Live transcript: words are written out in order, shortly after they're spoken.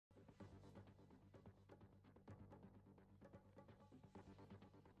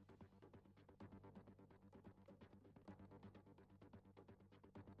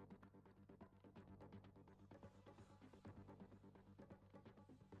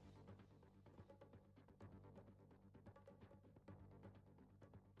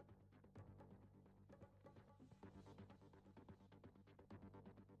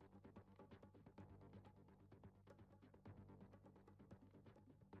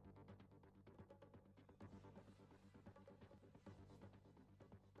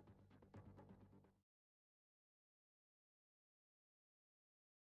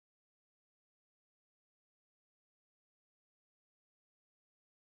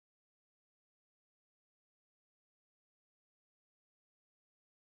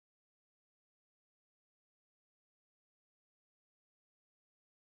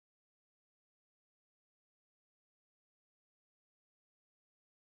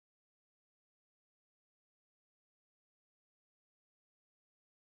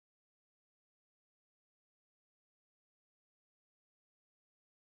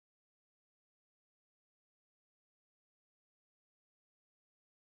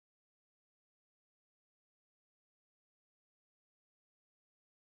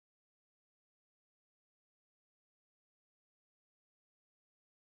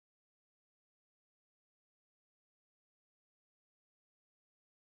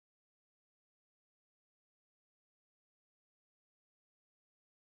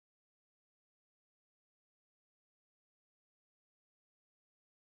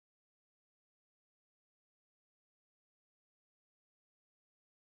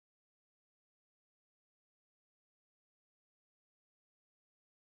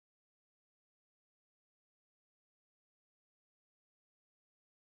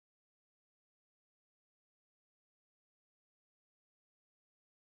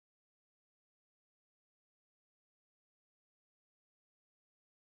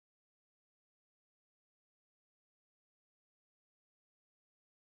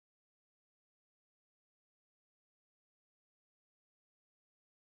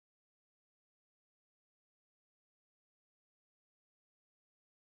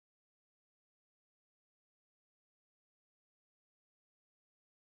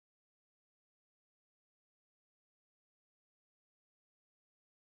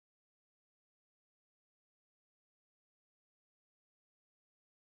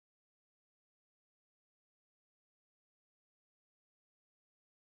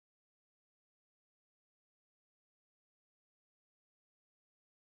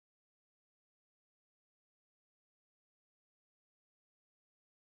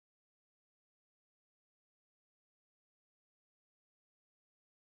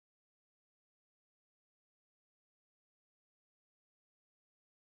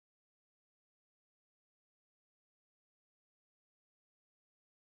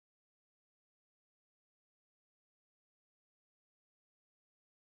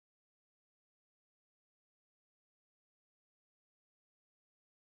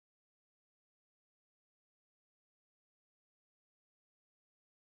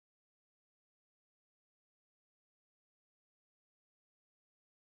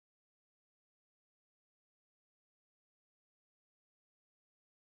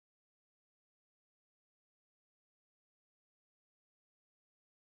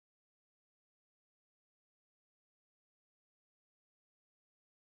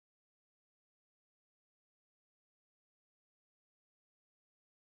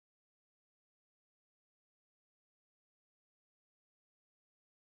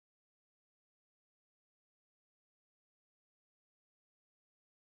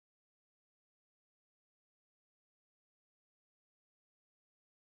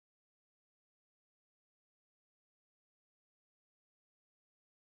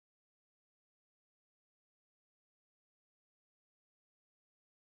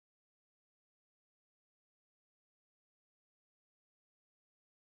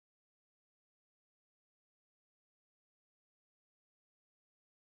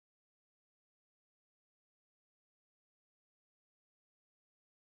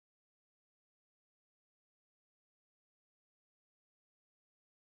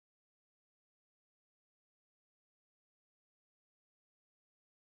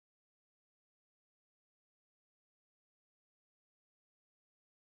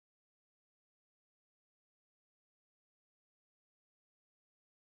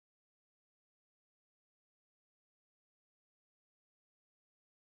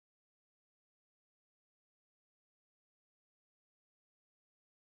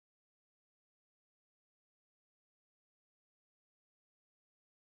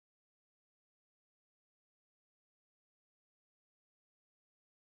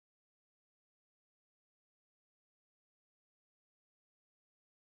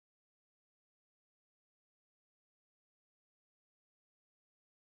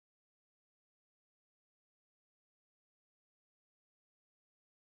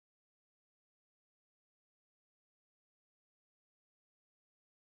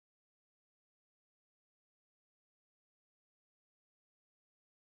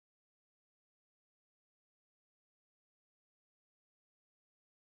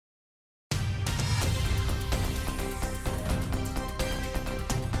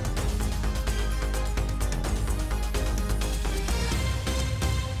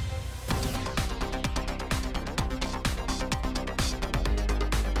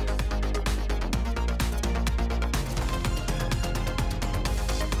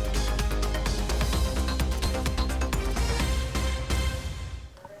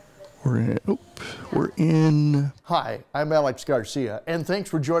We're in. Hi, I'm Alex Garcia, and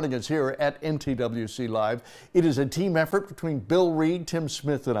thanks for joining us here at NTWC Live. It is a team effort between Bill Reed, Tim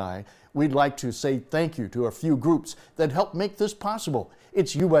Smith, and I. We'd like to say thank you to a few groups that helped make this possible.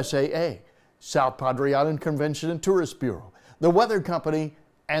 It's USAA, South Padre Island Convention and Tourist Bureau, the Weather Company,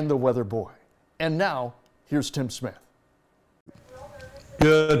 and the Weather Boy. And now, here's Tim Smith.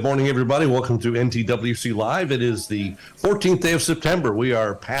 Good morning, everybody. Welcome to NTWC Live. It is the 14th day of September. We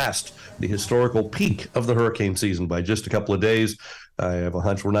are past the historical peak of the hurricane season by just a couple of days. I have a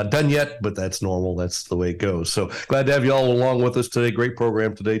hunch we're not done yet, but that's normal. That's the way it goes. So glad to have you all along with us today. Great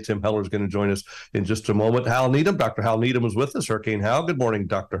program today. Tim Heller is going to join us in just a moment. Hal Needham, Dr. Hal Needham is with us. Hurricane Hal. Good morning,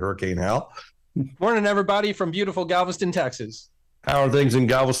 Dr. Hurricane Hal. Morning, everybody from beautiful Galveston, Texas. How are things in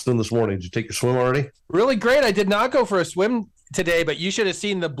Galveston this morning? Did you take your swim already? Really great. I did not go for a swim today, but you should have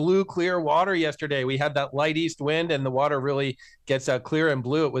seen the blue, clear water yesterday. We had that light east wind, and the water really gets clear and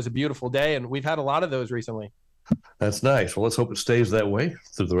blue. It was a beautiful day, and we've had a lot of those recently. That's nice. Well, let's hope it stays that way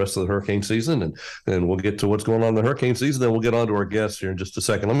through the rest of the hurricane season, and we'll get to what's going on in the hurricane season. Then we'll get on to our guests here in just a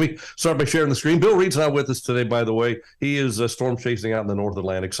second. Let me start by sharing the screen. Bill Reed's not with us today, by the way. He is storm chasing out in the North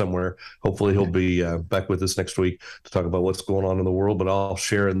Atlantic somewhere. Hopefully he'll be back with us next week to talk about what's going on in the world, but I'll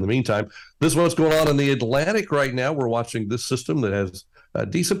share in the meantime. This is what's going on in the Atlantic right now. We're watching this system that has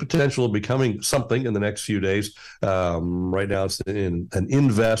decent potential of becoming something in the next few days. Right now, it's in an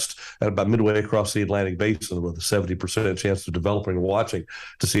invest at about midway across the Atlantic Basin with a 70% chance of developing and watching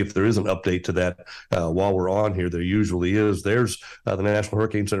to see if there is an update to that while we're on here. There usually is. There's the National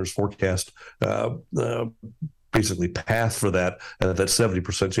Hurricane Center's forecast. Basically path for that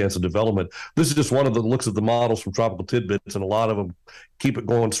 70% chance of development. This is just one of the looks at the models from Tropical Tidbits, and a lot of them keep it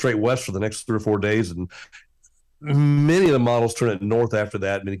going straight west for the next 3 or 4 days, and many of the models turn it north after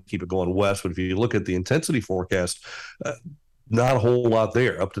that, many keep it going west. But if you look at the intensity forecast, not a whole lot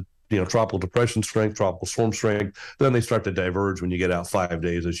there, up to tropical depression strength, tropical storm strength. Then they start to diverge when you get out 5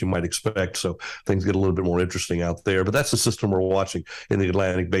 days, as you might expect. So things get a little bit more interesting out there. But that's the system we're watching in the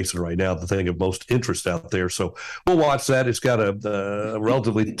Atlantic Basin right now, the thing of most interest out there. So we'll watch that. It's got a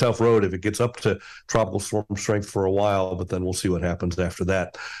relatively tough road if it gets up to tropical storm strength for a while, but then we'll see what happens after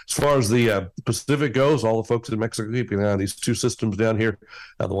that. As far as the Pacific goes, all the folks in Mexico keeping an eye on these two systems down here.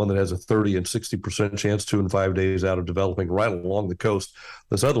 The one that has a 30 and 60% chance 2 and 5 days out of developing right along the coast.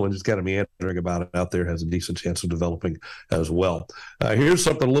 This other one just kind of meandering about out there, has a decent chance of developing as well. Here's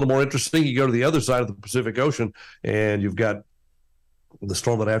something a little more interesting. You go to the other side of the Pacific Ocean, and you've got the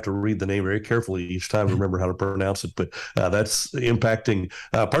storm that I have to read the name very carefully each time to remember how to pronounce it, but that's impacting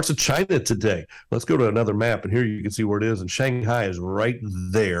parts of China today. Let's go to another map, and here you can see where it is, and Shanghai is right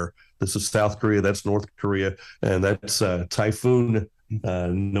there. This is South Korea, that's North Korea, and that's Typhoon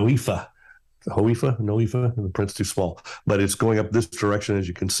Noifa. Noifa, the print's too small, but it's going up this direction, as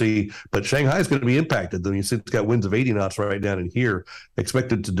you can see. But Shanghai is going to be impacted. Then you see it's got winds of 80 knots right down in here,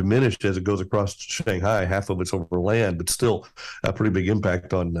 expected to diminish as it goes across Shanghai. Half of it's over land, but still a pretty big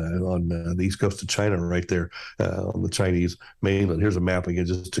impact on the east coast of China right there on the Chinese mainland. Here's a map again,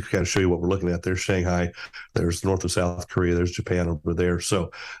 just to kind of show you what we're looking at. There's Shanghai, there's North and South Korea, there's Japan over there. So,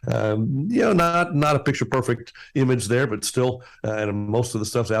 not a picture perfect image there, but still, and most of the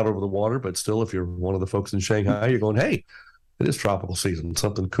stuff's out over the water, but still, if you're one of the folks in Shanghai, you're going, hey, it is tropical season.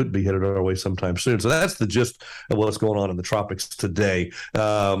 Something could be headed our way sometime soon. So that's the gist of what's going on in the tropics today.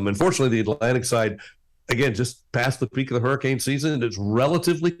 Unfortunately, the Atlantic side, again, just past the peak of the hurricane season. It's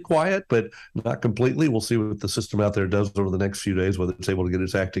relatively quiet, but not completely. We'll see what the system out there does over the next few days, whether it's able to get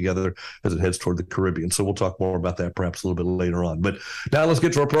its act together as it heads toward the Caribbean. So we'll talk more about that perhaps a little bit later on. But now let's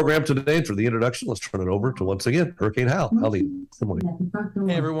get to our program today. For the introduction, let's turn it over to, once again, Hurricane Hal. Good morning.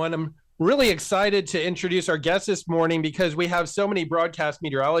 Hey, everyone. I'm really excited to introduce our guest this morning because we have so many broadcast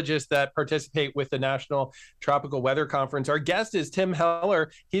meteorologists that participate with the National Tropical Weather Conference. Our guest is Tim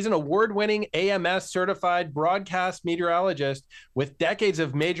Heller. He's an award-winning AMS certified broadcast meteorologist with decades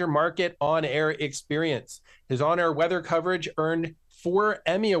of major market on-air experience. His on-air weather coverage earned 4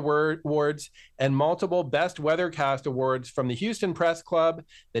 Emmy Awards and multiple Best Weathercast Awards from the Houston Press Club,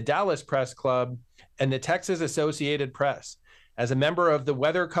 the Dallas Press Club, and the Texas Associated Press. As a member of the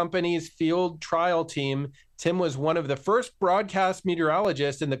Weather Company's field trial team, Tim was one of the first broadcast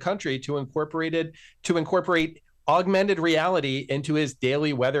meteorologists in the country to incorporate augmented reality into his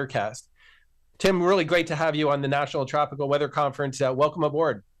daily weathercast. Tim, really great to have you on the National Tropical Weather Conference. Welcome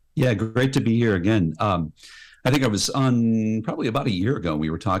aboard. Yeah, great to be here again. I think I was on probably about a year ago. We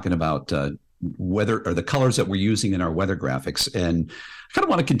were talking about weather, or the colors that we're using in our weather graphics. And I kind of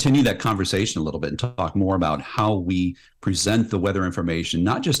want to continue that conversation a little bit and talk more about how we present the weather information,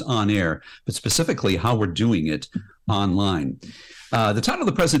 not just on air, but specifically how we're doing it online. The title of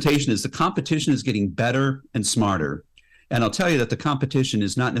the presentation is "The Competition is Getting Better and Smarter." And I'll tell you that the competition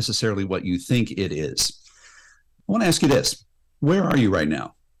is not necessarily what you think it is. I want to ask you this. Where are you right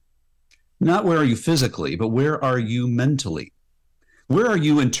now? Not where are you physically, but where are you mentally? Where are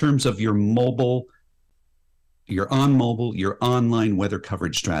you in terms of your mobile, your online weather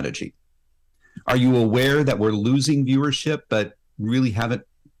coverage strategy? Are you aware that we're losing viewership, but really haven't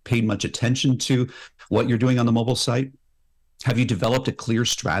paid much attention to what you're doing on the mobile site? Have you developed a clear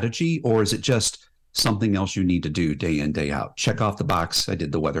strategy, or is it just something else you need to do day in, day out? Check off the box, I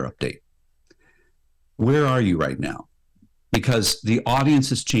did the weather update. Where are you right now? Because the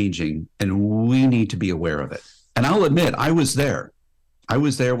audience is changing and we need to be aware of it. And I'll admit, I was there. I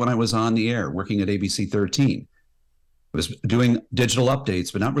was there when I was on the air working at ABC 13. I was doing digital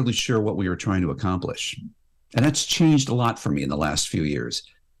updates, but not really sure what we were trying to accomplish. And that's changed a lot for me in the last few years.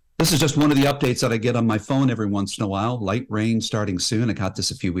 This is just one of the updates that I get on my phone every once in a while. Light rain starting soon. I got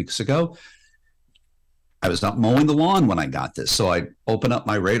this a few weeks ago. I was not mowing the lawn when I got this. So I open up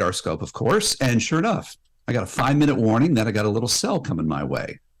my radar scope, of course, and sure enough, I got a 5-minute warning that I got a little cell coming my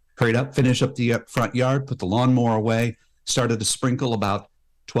way. Hurried up, finished up the front yard, put the lawnmower away, started to sprinkle about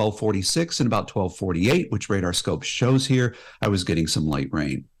 12:46 and about 12:48, which radar scope shows here. I was getting some light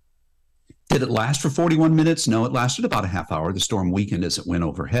rain. Did it last for 41 minutes? No, it lasted about a half hour. The storm weakened as it went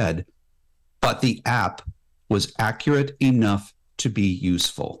overhead. But the app was accurate enough to be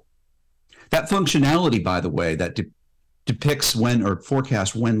useful. That functionality, by the way, that depicts when or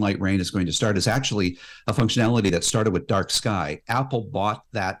forecasts when light rain is going to start is actually a functionality that started with dark sky. Apple bought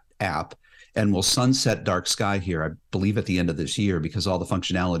that app and will sunset dark sky here, I believe, at the end of this year, because all the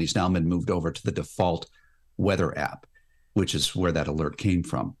functionalities now been moved over to the default weather app, which is where that alert came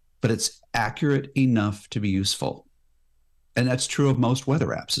from. But it's accurate enough to be useful. And that's true of most weather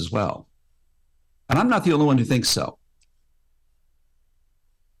apps as well. And I'm not the only one who thinks so.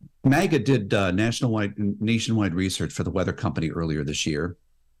 MAGA did nationwide research for the weather company earlier this year.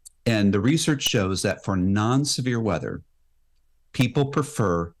 And the research shows that for non-severe weather, people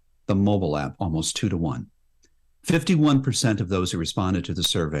prefer the mobile app almost 2-to-1. 51% of those who responded to the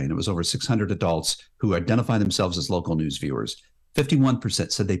survey, and it was over 600 adults who identify themselves as local news viewers,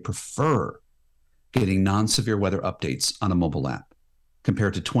 51% said they prefer getting non-severe weather updates on a mobile app,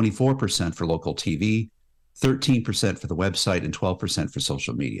 compared to 24% for local TV, 13% for the website, and 12% for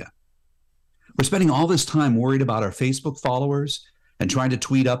social media. We're spending all this time worried about our Facebook followers and trying to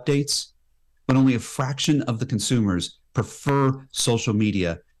tweet updates, but only a fraction of the consumers prefer social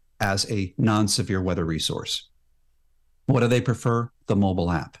media as a non-severe weather resource. What do they prefer? The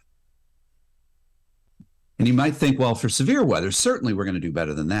mobile app. And you might think, well, for severe weather, certainly we're going to do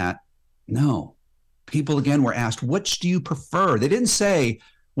better than that. No. People, again, were asked, which do you prefer? They didn't say,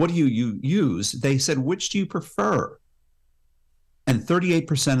 what do you use? They said, which do you prefer? And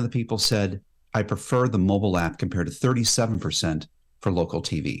 38% of the people said, I prefer the mobile app, compared to 37% for local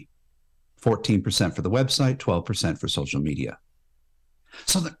TV, 14% for the website, 12% for social media.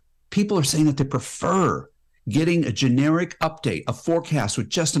 So the people are saying that they prefer getting a generic update, a forecast with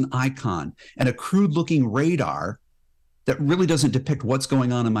just an icon and a crude-looking radar that really doesn't depict what's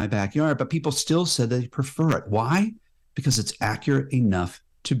going on in my backyard, but people still said they prefer it. Why? Because it's accurate enough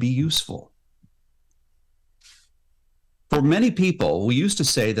to be useful. For many people, we used to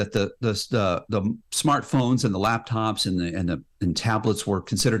say that the smartphones and the laptops and tablets were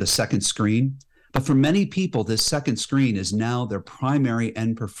considered a second screen. But for many people, this second screen is now their primary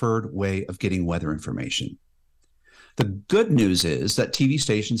and preferred way of getting weather information. The good news is that TV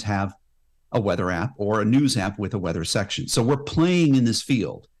stations have a weather app or a news app with a weather section. So we're playing in this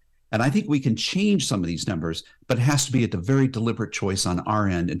field. And I think we can change some of these numbers, but it has to be at a very deliberate choice on our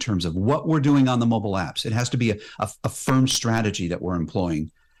end in terms of what we're doing on the mobile apps. It has to be a firm strategy that we're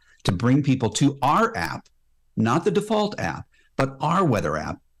employing to bring people to our app, not the default app, but our weather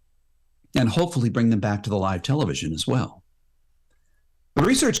app, and hopefully bring them back to the live television as well. The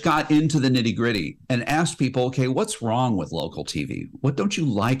research got into the nitty-gritty and asked people, okay, what's wrong with local TV? What don't you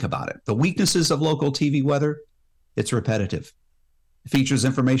like about it? The weaknesses of local TV weather, it's repetitive. It features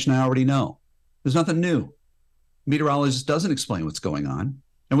information I already know. There's nothing new. Meteorologist doesn't explain what's going on.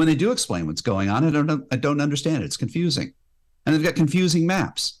 And when they do explain what's going on, I don't understand it. It's confusing. And they've got confusing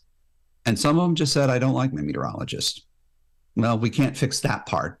maps. And some of them just said, I don't like my meteorologist. Well, we can't fix that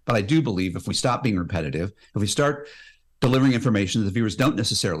part. But I do believe if we stop being repetitive, if we start delivering information that the viewers don't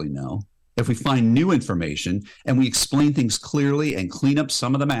necessarily know, if we find new information and we explain things clearly and clean up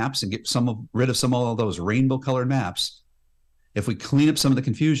some of the maps and get rid of some of those rainbow colored maps, if we clean up some of the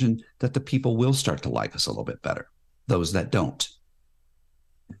confusion, that the people will start to like us a little bit better, those that don't.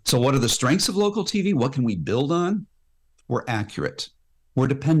 So what are the strengths of local TV? What can we build on? we're accurate, we're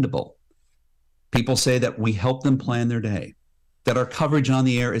dependable. People say that we help them plan their day, that our coverage on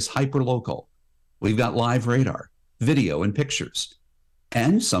the air is hyper-local. We've got live radar, video, and pictures.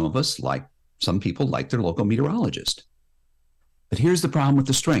 And some people like their local meteorologist. But here's the problem with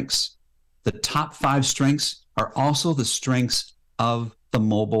the strengths. The top 5 strengths are also the strengths of the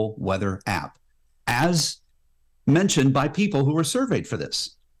mobile weather app, as mentioned by people who were surveyed for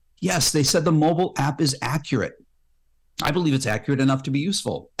this. Yes, they said the mobile app is accurate. I believe it's accurate enough to be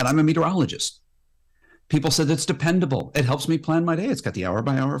useful, and I'm a meteorologist. People said it's dependable. It helps me plan my day. It's got the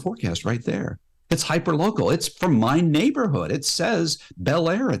hour-by-hour forecast right there. It's hyper-local. It's from my neighborhood. It says Bel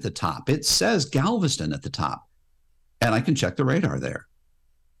Air at the top. It says Galveston at the top. And I can check the radar there.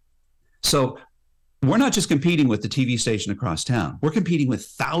 So we're not just competing with the TV station across town. We're competing with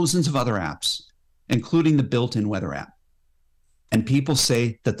thousands of other apps, including the built-in weather app. And people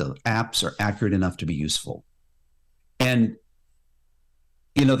say that the apps are accurate enough to be useful. And,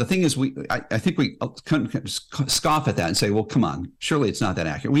 you know, the thing is, I think we scoff at that and say, well, come on, surely it's not that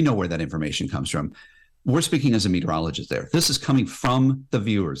accurate. We know where that information comes from. We're speaking as a meteorologist there. This is coming from the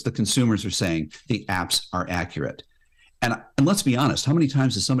viewers. The consumers are saying the apps are accurate. And let's be honest, how many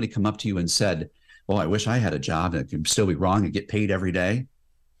times has somebody come up to you and said, well, I wish I had a job that could still be wrong and get paid every day?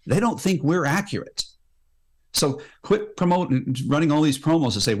 They don't think we're accurate. So quit running all these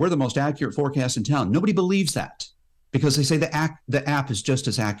promos to say we're the most accurate forecast in town. Nobody believes that because they say the app is just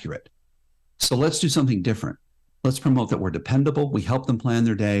as accurate. So let's do something different. Let's promote that we're dependable. We help them plan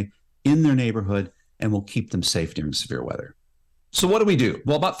their day in their neighborhood, and we'll keep them safe during severe weather. So what do we do?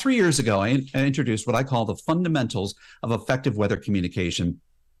 Well, about 3 years ago, I introduced what I call the fundamentals of effective weather communication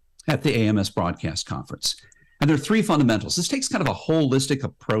at the AMS Broadcast Conference. And there are 3 fundamentals. This takes kind of a holistic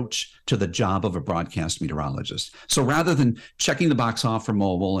approach to the job of a broadcast meteorologist. So rather than checking the box off for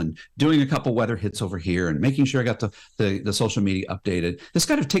mobile and doing a couple weather hits over here and making sure I got the social media updated, this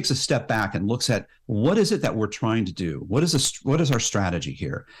kind of takes a step back and looks at what is it that we're trying to do? What is our strategy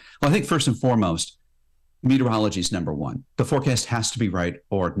here? Well, I think first and foremost, meteorology is number 1. The forecast has to be right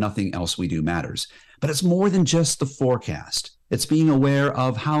or nothing else we do matters. But it's more than just the forecast. It's being aware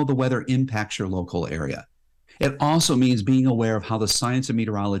of how the weather impacts your local area. It also means being aware of how the science of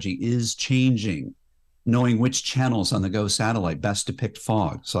meteorology is changing, knowing which channels on the GO satellite best depict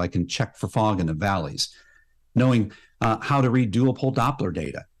fog so I can check for fog in the valleys, knowing how to read dual pole Doppler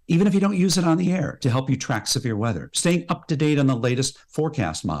data, even if you don't use it on the air, to help you track severe weather, staying up to date on the latest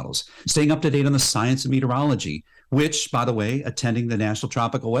forecast models, staying up to date on the science of meteorology, which, by the way, attending the National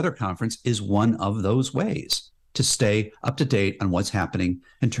Tropical Weather Conference is one of those ways to stay up to date on what's happening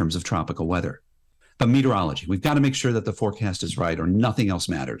in terms of tropical weather. But meteorology, we've got to make sure that the forecast is right or nothing else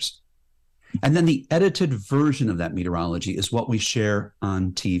matters. And then the edited version of that meteorology is what we share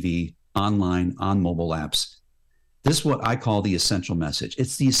on TV, online, on mobile apps. This is what I call the essential message.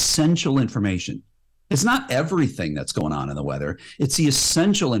 It's the essential information. It's not everything that's going on in the weather. It's the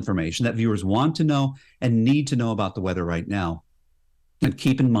essential information that viewers want to know and need to know about the weather right now. And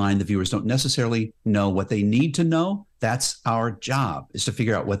keep in mind, the viewers don't necessarily know what they need to know. That's our job, is to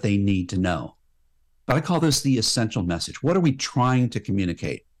figure out what they need to know. But I call this the essential message. What are we trying to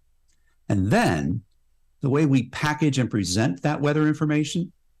communicate? And then the way we package and present that weather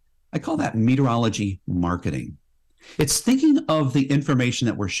information, I call that meteorology marketing. It's thinking of the information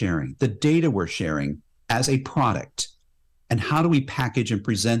that we're sharing, the data we're sharing, as a product. And how do we package and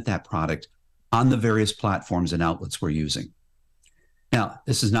present that product on the various platforms and outlets we're using? Now,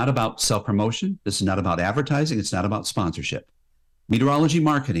 this is not about self-promotion. This is not about advertising. It's not about sponsorship. Meteorology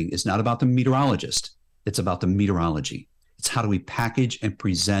marketing is not about the meteorologist. It's about the meteorology. It's how do we package and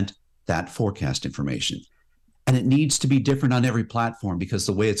present that forecast information. And it needs to be different on every platform because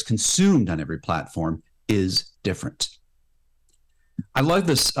the way it's consumed on every platform is different. I love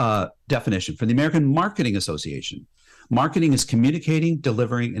this definition from the American Marketing Association. Marketing is communicating,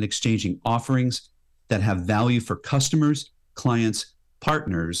 delivering, and exchanging offerings that have value for customers, clients,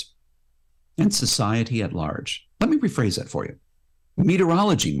 partners, and society at large. Let me rephrase that for you.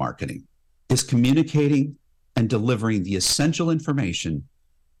 Meteorology marketing is communicating and delivering the essential information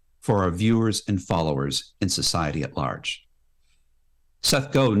for our viewers and followers in society at large.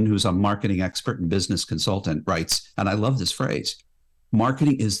 Seth Godin, who's a marketing expert and business consultant, writes, and I love this phrase,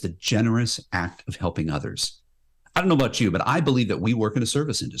 marketing is the generous act of helping others. I don't know about you, but I believe that we work in a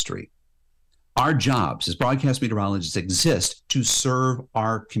service industry. Our jobs as broadcast meteorologists exist to serve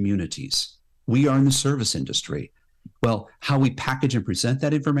our communities. We are in the service industry. Well, how we package and present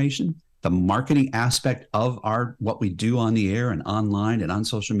that information, the marketing aspect of what we do on the air and online and on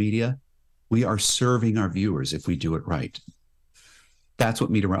social media, we are serving our viewers if we do it right. That's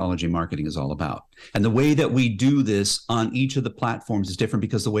what meteorology marketing is all about. And the way that we do this on each of the platforms is different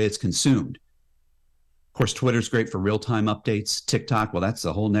because the way it's consumed. Of course, Twitter's great for real-time updates. TikTok, well, that's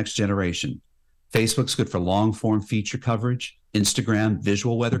the whole next generation. Facebook's good for long-form feature coverage. Instagram,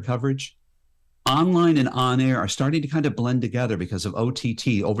 visual weather coverage. Online and on-air are starting to kind of blend together because of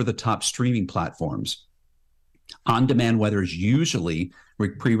OTT, over-the-top streaming platforms. On-demand weather is usually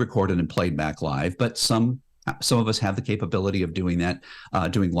pre-recorded and played back live, but some of us have the capability of doing that,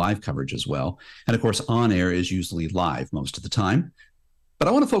 doing live coverage as well. And of course, on-air is usually live most of the time. But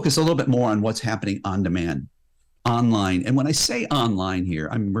I want to focus a little bit more on what's happening on demand, online. And when I say online here,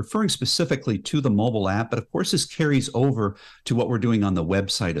 I'm referring specifically to the mobile app, but of course, this carries over to what we're doing on the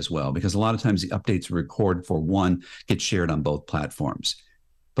website as well, because a lot of times the updates we record for one get shared on both platforms.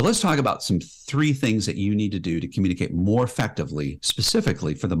 But let's talk about some 3 things that you need to do to communicate more effectively,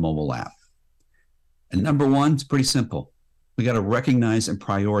 specifically for the mobile app. And number 1, it's pretty simple. We got to recognize and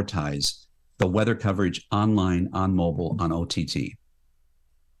prioritize the weather coverage online, on mobile, on OTT.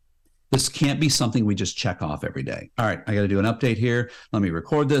 This can't be something we just check off every day. All right, I got to do an update here. Let me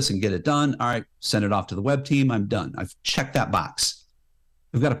record this and get it done. All right, send it off to the web team. I'm done. I've checked that box.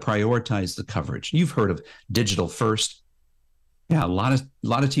 We've got to prioritize the coverage. You've heard of digital first. Yeah, a lot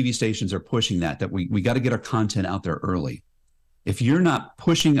of TV stations are pushing that we got to get our content out there early. If you're not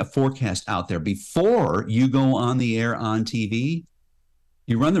pushing a forecast out there before you go on the air on TV,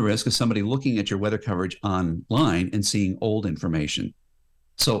 you run the risk of somebody looking at your weather coverage online and seeing old information.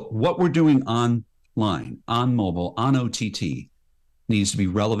 So what we're doing online, on mobile, on OTT needs to be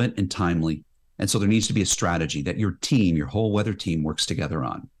relevant and timely. And so there needs to be a strategy that your team, your whole weather team works together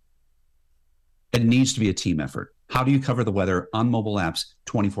on. It needs to be a team effort. How do you cover the weather on mobile apps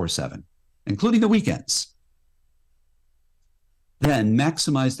 24/7, including the weekends? Then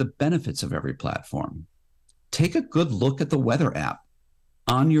maximize the benefits of every platform. Take a good look at the weather app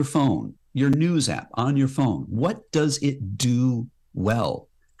on your phone, your news app on your phone. What does it do well?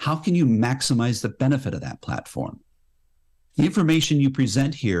 How can you maximize the benefit of that platform? The information you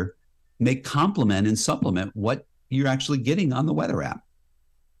present here may complement and supplement what you're actually getting on the weather app.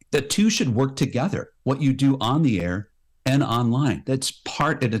 The two should work together, what you do on the air and online. That's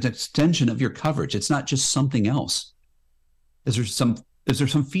part and an extension of your coverage. It's not just something else. Is there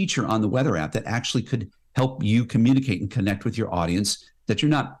some feature on the weather app that actually could help you communicate and connect with your audience that you're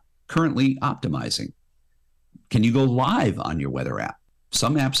not currently optimizing? Can you go live on your weather app?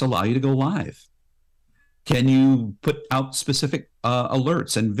 Some apps allow you to go live. Can you put out specific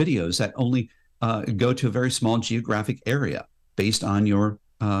alerts and videos that only go to a very small geographic area based on your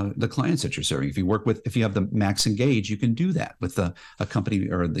the clients that you're serving? If you have the Max Engage, you can do that with a company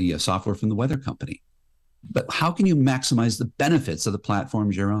or the software from the weather company. But how can you maximize the benefits of the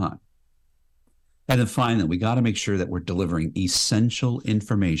platforms you're on? And then finally, we got to make sure that we're delivering essential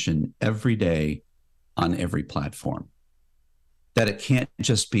information every day on every platform. That it can't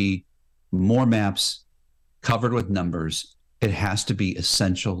just be more maps covered with numbers. It has to be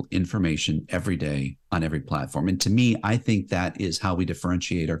essential information every day on every platform. And to me, I think that is how we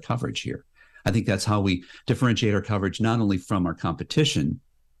differentiate our coverage here. I think that's how we differentiate our coverage, not only from our competition,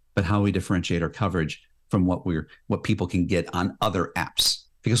 but how we differentiate our coverage from what people can get on other apps,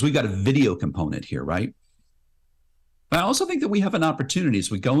 because we've got a video component here, right? But I also think that we have an opportunity as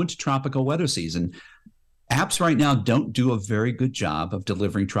we go into tropical weather season. Apps right now don't do a very good job of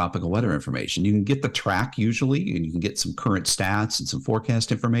delivering tropical weather information. You can get the track usually, and you can get some current stats and some forecast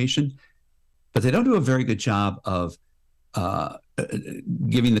information, but they don't do a very good job of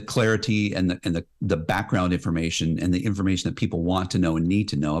giving the clarity and the background information and the information that people want to know and need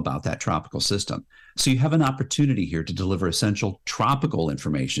to know about that tropical system. So you have an opportunity here to deliver essential tropical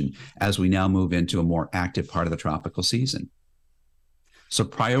information as we now move into a more active part of the tropical season. So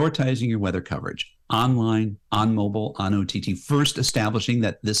prioritizing your weather coverage online, on mobile, on OTT, first establishing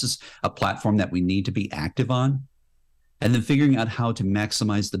that this is a platform that we need to be active on, and then figuring out how to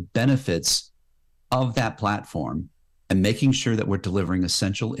maximize the benefits of that platform and making sure that we're delivering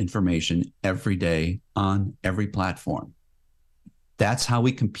essential information every day on every platform. That's how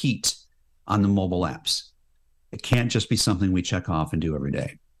we compete on the mobile apps. It can't just be something we check off and do every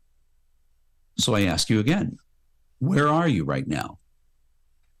day. So I ask you again, where are you right now?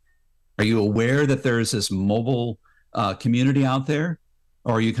 Are you aware that there is this mobile community out there?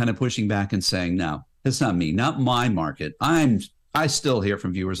 Or are you kind of pushing back and saying, no, it's not me, not my market. I still hear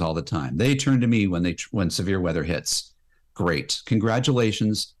from viewers all the time. They turn to me when severe weather hits. Great.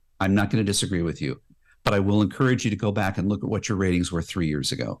 Congratulations. I'm not going to disagree with you, but I will encourage you to go back and look at what your ratings were 3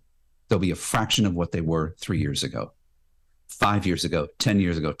 years ago. They'll be a fraction of what they were 3 years ago, 5 years ago, 10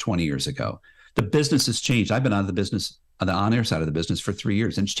 years ago, 20 years ago. The business has changed. I've been out of the business on the on-air side of the business for 3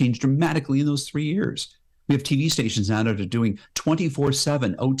 years, and it's changed dramatically in those 3 years. We have TV stations now that are doing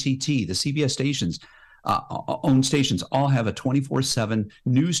 24/7 OTT. The CBS stations, own stations, all have a 24/7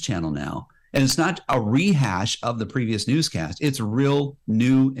 news channel now. And it's not a rehash of the previous newscast. It's real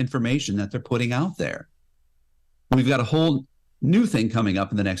new information that they're putting out there. We've got a whole new thing coming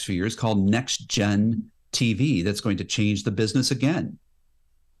up in the next few years called Next Gen TV that's going to change the business again.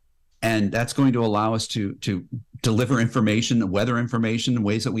 And that's going to allow us to deliver information, weather information, in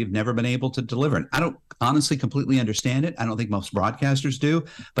ways that we've never been able to deliver. And I don't honestly completely understand it. I don't think most broadcasters do,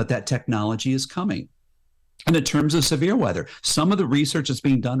 but that technology is coming. And in terms of severe weather, some of the research that's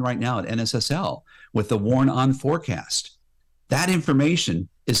being done right now at NSSL with the Warn On forecast, that information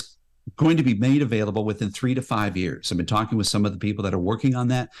is going to be made available within 3 to 5 years. I've been talking with some of the people that are working on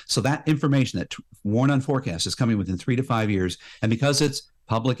that. So that information, that Warn On forecast, is coming within 3 to 5 years. And because it's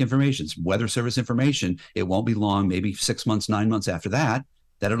public information, it's Weather Service information, it won't be long, maybe 6 months, 9 months after that,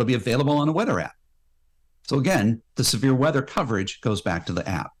 that it'll be available on a weather app. So again, the severe weather coverage goes back to the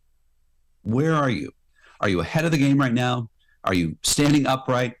app. Where are you? Are you ahead of the game right now? Are you standing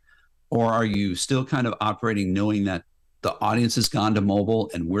upright? Or are you still kind of operating knowing that the audience has gone to mobile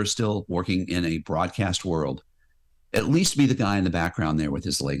and we're still working in a broadcast world? At least be the guy in the background there with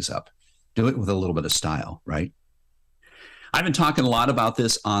his legs up. Do it with a little bit of style, right? I've been talking a lot about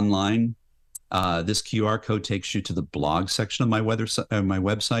this online. This QR code takes you to the blog section of my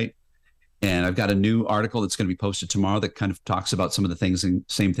website. And I've got a new article that's going to be posted tomorrow that kind of talks about some of the things and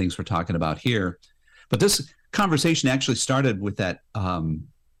same things we're talking about here. But this conversation actually started with that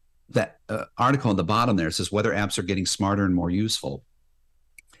article on the bottom there. It says weather apps are getting smarter and more useful.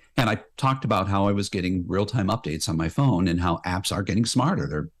 And I talked about how I was getting real-time updates on my phone and how apps are getting smarter.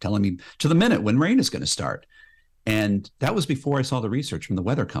 They're telling me to the minute when rain is going to start. And that was before I saw the research from the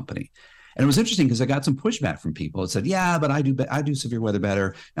weather company. And it was interesting because I got some pushback from people. It said, yeah, but I do severe weather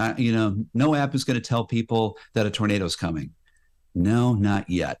better. No app is going to tell people that a tornado is coming. No, not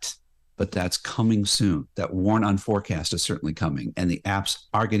yet. But that's coming soon. That Warn On forecast is certainly coming. And the apps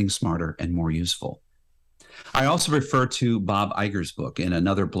are getting smarter and more useful. I also refer to Bob Iger's book in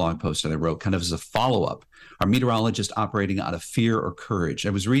another blog post that I wrote kind of as a follow-up. Are meteorologists operating out of fear or courage? I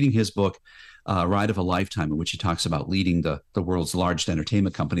was reading his book, Ride of a Lifetime, in which he talks about leading the world's largest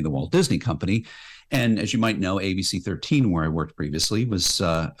entertainment company, the Walt Disney Company. And as you might know, ABC 13, where I worked previously, was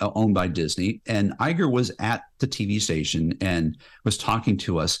owned by Disney. And Iger was at the TV station and was talking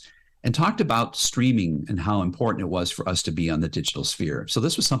to us and talked about streaming and how important it was for us to be on the digital sphere. So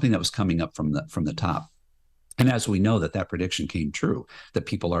this was something that was coming up from the top. And as we know, that prediction came true, that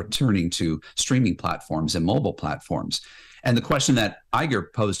people are turning to streaming platforms and mobile platforms. And the question that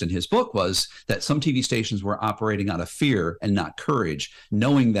Iger posed in his book was that some TV stations were operating out of fear and not courage,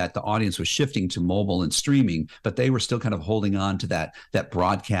 knowing that the audience was shifting to mobile and streaming, but they were still kind of holding on to that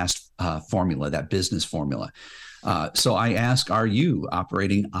broadcast formula, that business formula. So I ask, are you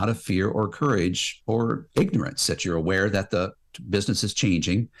operating out of fear or courage or ignorance, that you're aware that the business is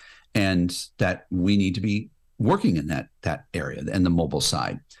changing and that we need to be working in that area and the mobile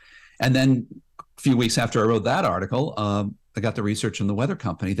side? And then a few weeks after I wrote that article, I got the research from the weather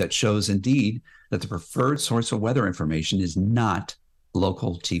company that shows indeed that the preferred source of weather information is not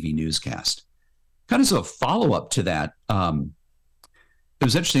local TV newscast. Kind of as a follow-up to that, it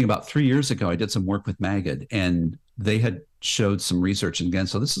was interesting. About 3 years ago, I did some work with Magid, and they had showed some research. And again,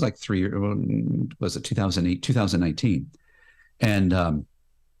 so this is like 3 years, was it 2008, 2019? And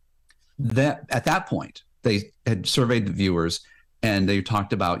that at that point, they had surveyed the viewers, and they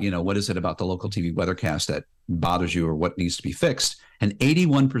talked about, what is it about the local TV weathercast that bothers you or what needs to be fixed? And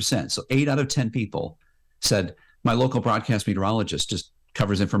 81%, so 8 out of 10 people said, my local broadcast meteorologist just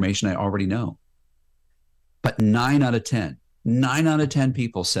covers information I already know. But 9 out of 10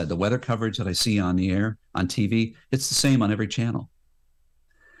 people said the weather coverage that I see on the air, on TV, it's the same on every channel.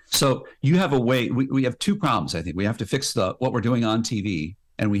 So you have a way, we have two problems, I think. We have to fix what we're doing on TV,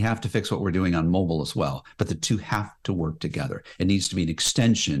 and we have to fix what we're doing on mobile as well. But the two have to work together. It needs to be an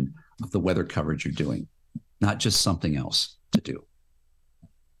extension of the weather coverage you're doing, not just something else to do.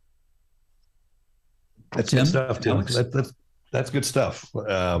 That's good stuff, Tim. That's good stuff,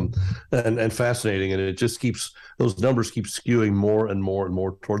 and fascinating. And it just keeps, those numbers keep skewing more and more and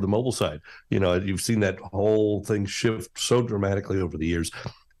more toward the mobile side. You've seen that whole thing shift so dramatically over the years.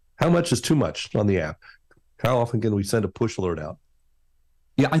 How much is too much on the app? How often can we send a push alert out?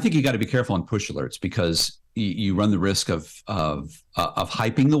 Yeah, I think you got to be careful on push alerts because you run the risk of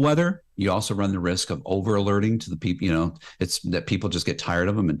hyping the weather. You also run the risk of over alerting to the people. It's that people just get tired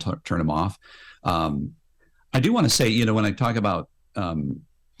of them and turn them off. I do want to say, when I talk about,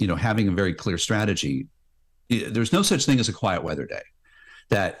 having a very clear strategy, there's no such thing as a quiet weather day.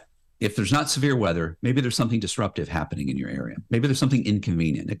 That if there's not severe weather, maybe there's something disruptive happening in your area. Maybe there's something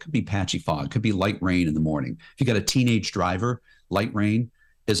inconvenient. It could be patchy fog, it could be light rain in the morning. If you got a teenage driver, light rain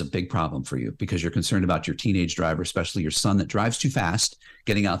is a big problem for you because you're concerned about your teenage driver, especially your son that drives too fast,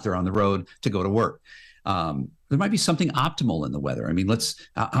 getting out there on the road to go to work. There might be something optimal in the weather. I mean,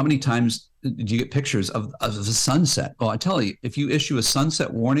 how many times do you get pictures of the sunset? Oh, I tell you, if you issue a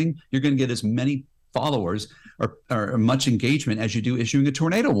sunset warning, you're going to get as many followers or much engagement as you do issuing a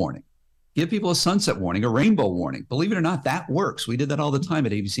tornado warning. Give people a sunset warning, a rainbow warning. Believe it or not, that works. We did that all the time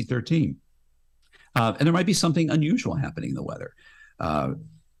at ABC 13. And there might be something unusual happening in the weather.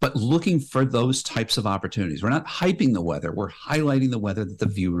 But looking for those types of opportunities. We're not hyping the weather. We're highlighting the weather that the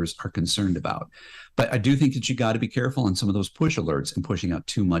viewers are concerned about. But I do think that you got to be careful on some of those push alerts and pushing out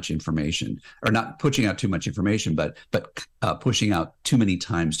too much information, or not pushing out too much information, but pushing out too many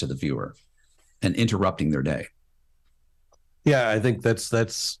times to the viewer and interrupting their day. Yeah, I think that's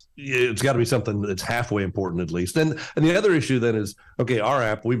it's got to be something that's halfway important at least. And the other issue then is, okay, our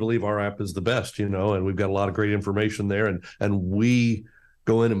app, we believe our app is the best, and we've got a lot of great information there, and we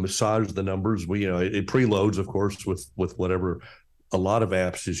go in and massage the numbers. It preloads, of course, with whatever. A lot of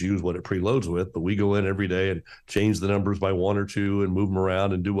apps just use what it preloads with, but we go in every day and change the numbers by 1 or 2 and move them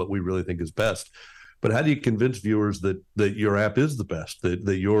around and do what we really think is best. But how do you convince viewers that your app is the best,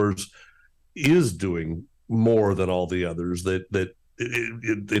 that yours is doing more than all the others, that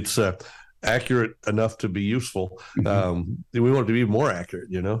it's accurate enough to be useful? Mm-hmm. We want it to be more accurate,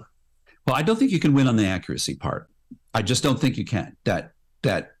 Well, I don't think you can win on the accuracy part. I just don't think you can. That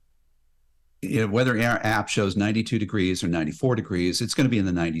whether our app shows 92 degrees or 94 degrees, it's going to be in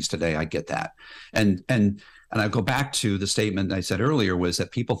the 90s today. I get that. And I go back to the statement I said earlier, was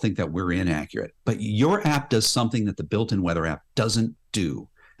that people think that we're inaccurate, but your app does something that the built-in weather app doesn't do.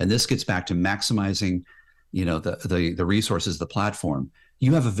 And this gets back to maximizing, the resources of the platform.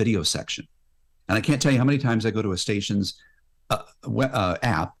 You have a video section. And I can't tell you how many times I go to a station's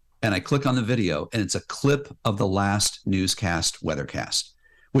app and I click on the video and it's a clip of the last newscast weathercast,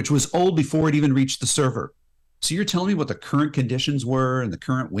 which was old before it even reached the server. So you're telling me what the current conditions were and the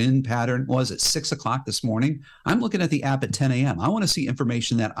current wind pattern was at 6 o'clock this morning? I'm looking at the app at 10 a.m. I want to see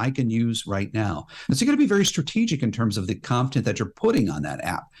information that I can use right now. And so you're going to be very strategic in terms of the content that you're putting on that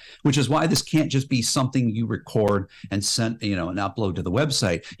app, which is why this can't just be something you record and send, and upload to the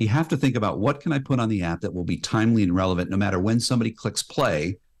website. You have to think about, what can I put on the app that will be timely and relevant no matter when somebody clicks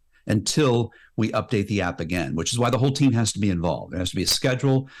play, until we update the app again, which is why the whole team has to be involved. There has to be a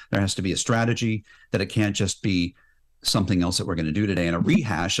schedule. There has to be a strategy, that it can't just be something else that we're going to do today and a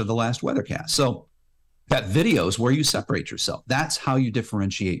rehash of the last weathercast. So that video is where you separate yourself. That's how you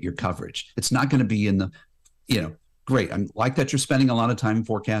differentiate your coverage. It's not going to be in the, great. I'm like that you're spending a lot of time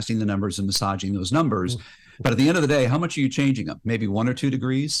forecasting the numbers and massaging those numbers. But at the end of the day, how much are you changing them? Maybe 1 or 2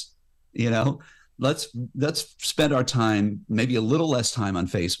 degrees, Let's spend our time, maybe a little less time on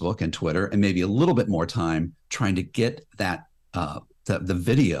Facebook and Twitter, and maybe a little bit more time trying to get that the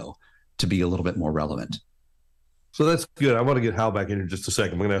video to be a little bit more relevant. So that's good. I want to get Hal back in here in just a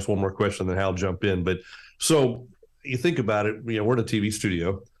second. I'm going to ask one more question, then Hal jump in. But so you think about it, we're in a TV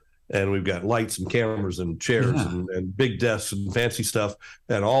studio and we've got lights and cameras and chairs and big desks and fancy stuff,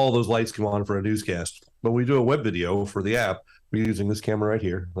 and all those lights come on for a newscast. But we do a web video for the app. We're using this camera right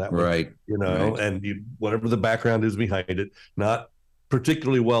here, that one, right? And whatever the background is behind it, not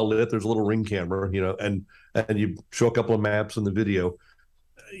particularly well lit. There's a little ring camera, and you show a couple of maps in the video.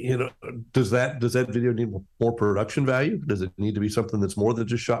 Does that video need more production value? Does it need to be something that's more than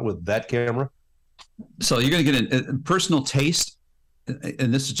just shot with that camera? So you're going to get a personal taste,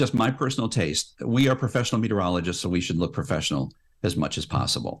 and this is just my personal taste. We are professional meteorologists, so we should look professional as much as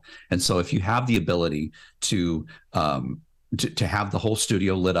possible. And so if you have the ability to have the whole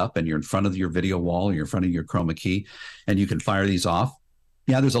studio lit up and you're in front of your video wall, or you're in front of your chroma key, and you can fire these off,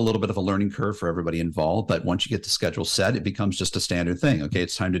 there's a little bit of a learning curve for everybody involved. But once you get the schedule set, it becomes just a standard thing. Okay,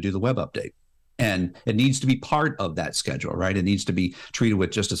 it's time to do the web update. And it needs to be part of that schedule, right? It needs to be treated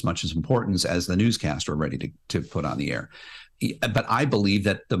with just as much importance as the newscast we're ready to put on the air. But I believe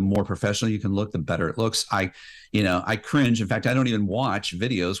that the more professional you can look, the better it looks. I cringe. In fact, I don't even watch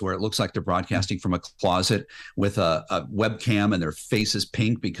videos where it looks like they're broadcasting from a closet with a webcam and their face is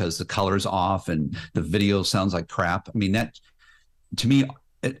pink because the color's off and the video sounds like crap. I mean, that, to me,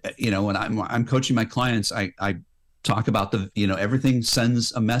 when I'm coaching my clients, I talk about everything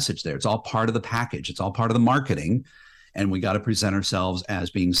sends a message there. It's all part of the package. It's all part of the marketing. And we got to present ourselves as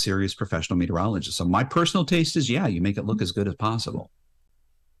being serious professional meteorologists. So my personal taste is, you make it look as good as possible.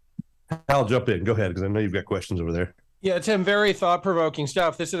 I'll jump in. Go ahead, because I know you've got questions over there. Yeah, Tim, very thought-provoking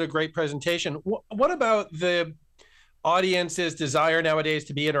stuff. This is a great presentation. What about the audience's desire nowadays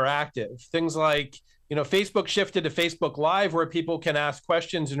to be interactive? Things like, Facebook shifted to Facebook Live where people can ask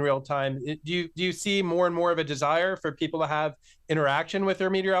questions in real time. Do you see more and more of a desire for people to have interaction with their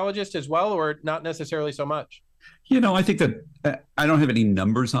meteorologist as well, or not necessarily so much? I think that I don't have any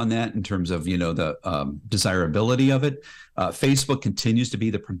numbers on that in terms of, the desirability of it. Facebook continues to be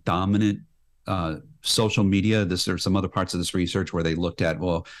the predominant social media. There's some other parts of this research where they looked at,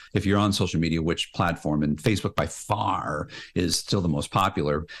 well, if you're on social media, which platform? And Facebook by far is still the most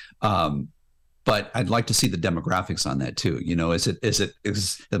popular. But I'd like to see the demographics on that too.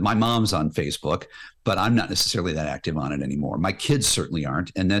 Is my mom's on Facebook, but I'm not necessarily that active on it anymore. My kids certainly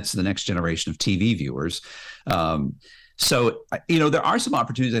aren't, and that's the next generation of TV viewers. So there are some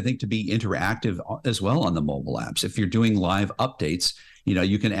opportunities, I think, to be interactive as well on the mobile apps. If you're doing live updates,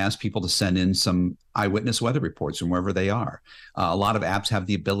 you can ask people to send in some eyewitness weather reports from wherever they are. A lot of apps have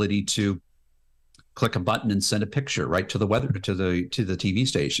the ability to click a button and send a picture right to the weather to the TV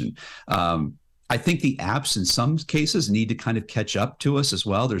station. I think the apps in some cases need to kind of catch up to us as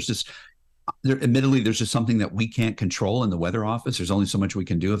well. Admittedly, there's just something that we can't control in the weather office. There's only so much we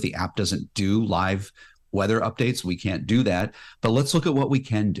can do. If the app doesn't do live weather updates, we can't do that. But let's look at what we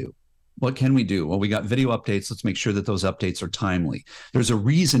can do. What can we do? Well, we got video updates. Let's make sure that those updates are timely. There's a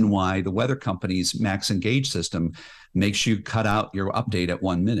reason why the weather company's Max Engage system makes you cut out your update at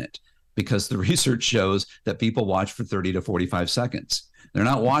 1 minute, because the research shows that people watch for 30 to 45 seconds. They're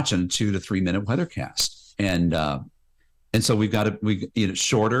not watching a 2 to 3 minute weathercast. And so we've got to,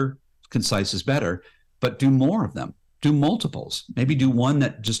 shorter, concise is better, but do more of them. Do multiples. Maybe do one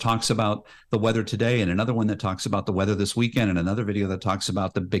that just talks about the weather today, and another one that talks about the weather this weekend, and another video that talks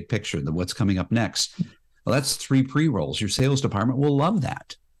about the big picture, what's coming up next. Well, that's 3 pre-rolls. Your sales department will love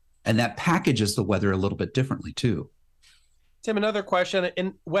that. And that packages the weather a little bit differently too. Tim, another question.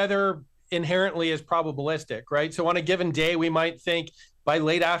 Weather inherently is probabilistic, right? So on a given day, we might think by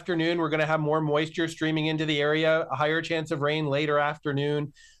late afternoon, we're going to have more moisture streaming into the area, a higher chance of rain later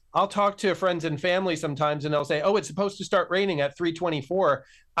afternoon. I'll talk to friends and family sometimes and they'll say, oh, it's supposed to start raining at 3:24.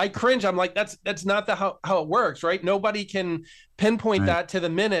 I cringe. I'm like, that's not how it works, right? Nobody can pinpoint that to the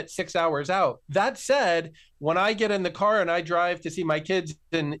minute 6 hours out. That said, when I get in the car and I drive to see my kids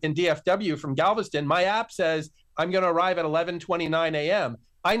in DFW from Galveston, my app says I'm going to arrive at 11:29 a.m.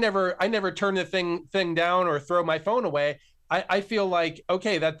 I never turn the thing down or throw my phone away. I feel like,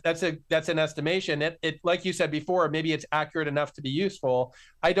 okay, that's an estimation. It like you said before, maybe it's accurate enough to be useful.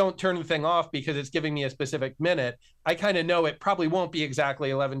 I don't turn the thing off because it's giving me a specific minute. I kind of know it probably won't be exactly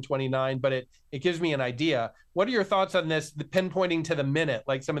 11:29, but it gives me an idea. What are your thoughts on this, the pinpointing to the minute,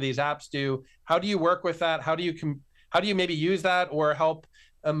 like some of these apps do? How do you work with that? How do you maybe use that or help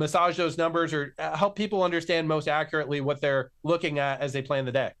massage those numbers or help people understand most accurately what they're looking at as they plan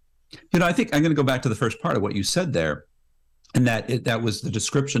the day? I think I'm going to go back to the first part of what you said there. And that was the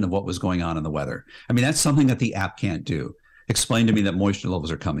description of what was going on in the weather. I mean, that's something that the app can't do. Explain to me that moisture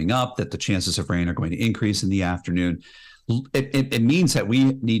levels are coming up, that the chances of rain are going to increase in the afternoon. It means that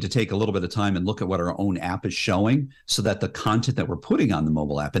we need to take a little bit of time and look at what our own app is showing so that the content that we're putting on the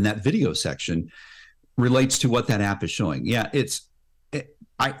mobile app in that video section relates to what that app is showing. Yeah,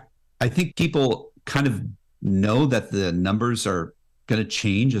 I think people kind of know that the numbers are going to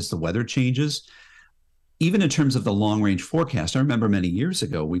change as the weather changes. Even in terms of the long-range forecast, I remember many years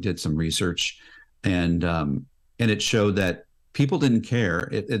ago we did some research, and it showed that people didn't care.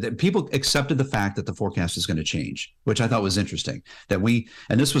 People accepted the fact that the forecast is going to change, which I thought was interesting.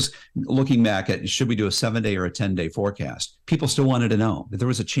 And this was looking back at, should we do a 7-day or a 10-day forecast? People still wanted to know. If there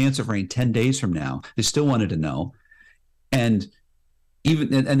was a chance of rain 10 days from now, they still wanted to know. And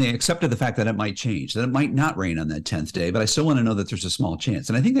they accepted the fact that it might change, that it might not rain on that 10th day, but I still want to know that there's a small chance.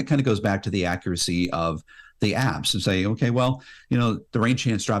 And I think that kind of goes back to the accuracy of the apps and say, okay, well, the rain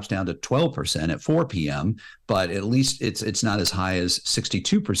chance drops down to 12% at 4 p.m., but at least it's not as high as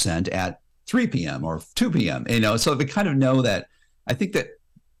 62% at 3 p.m. or 2 p.m. So they kind of know that. I think that,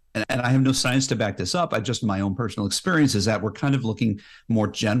 and I have no science to back this up, just my own personal experience is that we're kind of looking more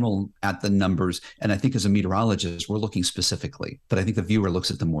general at the numbers. And I think as a meteorologist, we're looking specifically, but I think the viewer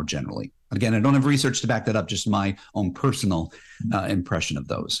looks at them more generally. Again, I don't have research to back that up, just my own personal impression of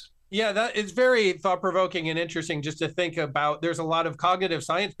those. Yeah, that is very thought-provoking and interesting just to think about. There's a lot of cognitive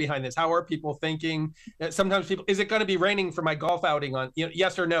science behind this. How are people thinking? Sometimes is it going to be raining for my golf outing on,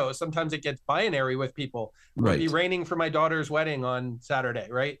 yes or no? Sometimes it gets binary with people. Will it be raining for my daughter's wedding on Saturday,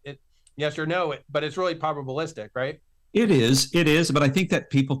 right? Yes or no, but it's really probabilistic, right? It is. But I think that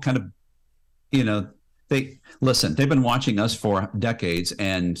people kind of, They've been watching us for decades,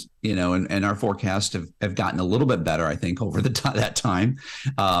 and and our forecasts have gotten a little bit better, I think, over that time.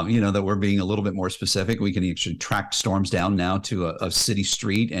 That we're being a little bit more specific. We can actually track storms down now to a city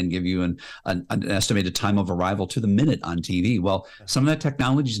street and give you an estimated time of arrival to the minute on TV. Well, some of that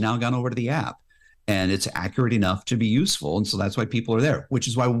technology has now gone over to the app, and it's accurate enough to be useful. And so that's why people are there, which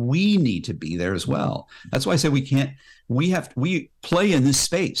is why we need to be there as well. That's why I say we play in this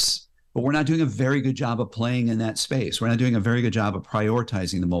space, but we're not doing a very good job of playing in that space. We're not doing a very good job of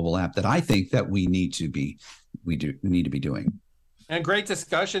prioritizing the mobile app that I think that we need to be doing. And great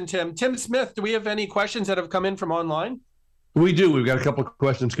discussion, Tim. Tim Smith, do we have any questions that have come in from online? We do. We've got a couple of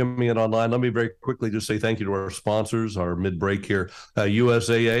questions coming in online. Let me very quickly just say thank you to our sponsors, our mid-break here.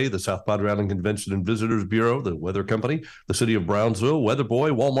 USAA, the South Padre Island Convention and Visitors Bureau, the Weather Company, the City of Brownsville, Weather Boy,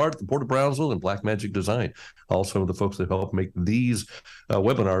 Walmart, the Port of Brownsville, and Black Magic Design. Also the folks that help make these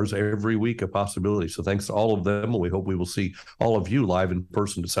webinars every week a possibility. So thanks to all of them. We hope we will see all of you live in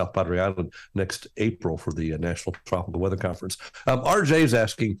person to South Padre Island next April for the National Tropical Weather Conference. RJ is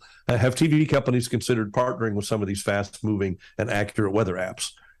asking, have TV companies considered partnering with some of these fast-moving and accurate weather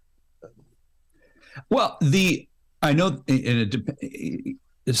apps? Well, I know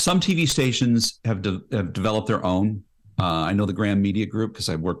some TV stations have developed their own. I know the Graham Media Group, because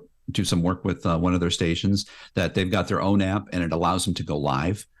I do some work with one of their stations, that they've got their own app and it allows them to go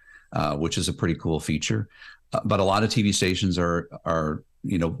live, which is a pretty cool feature. But a lot of TV stations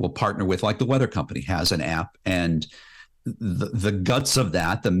will partner with, like the Weather Company has an app, and the guts of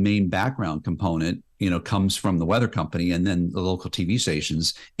that, the main background component, comes from the Weather Company, and then the local TV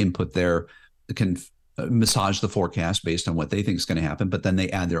stations can massage the forecast based on what they think is going to happen, but then they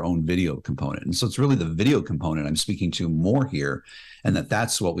add their own video component. And so it's really the video component I'm speaking to more here, and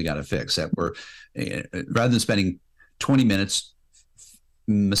that's what we got to fix. That we're, rather than spending 20 minutes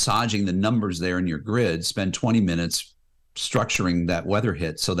massaging the numbers there in your grid, spend 20 minutes structuring that weather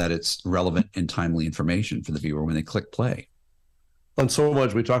hit so that it's relevant and timely information for the viewer when they click play. And so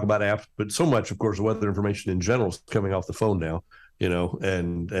much we talk about apps, but so much, of course, weather information in general is coming off the phone now,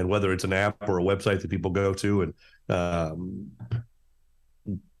 and whether it's an app or a website that people go to. And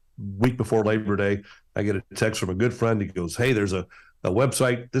week before Labor Day, I get a text from a good friend. He goes, "Hey, there's a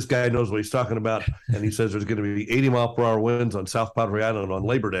website. This guy knows what he's talking about." And he says there's going to be 80-mile-per-hour winds on South Padre Island on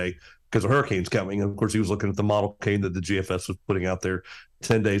Labor Day because a hurricane's coming. And of course, he was looking at the model cane that the GFS was putting out there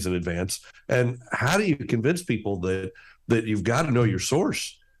 10 days in advance. And how do you convince people that you've got to know your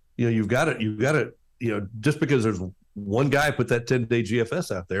source? You've got to, just because there's one guy put that 10-day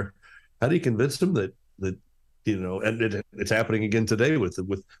GFS out there, how do you convince them that and it's happening again today with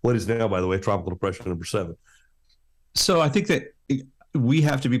what is now, by the way, tropical depression number 7. So I think that we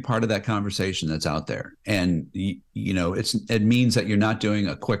have to be part of that conversation that's out there. And, it means that you're not doing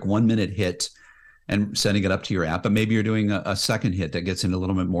a quick 1-minute hit and sending it up to your app, but maybe you're doing a second hit that gets into a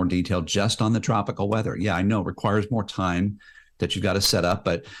little bit more detail just on the tropical weather. Yeah, I know it requires more time that you've got to set up,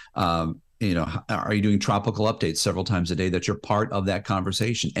 but are you doing tropical updates several times a day that you're part of that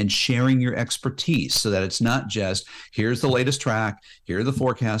conversation and sharing your expertise so that it's not just, here's the latest track, here are the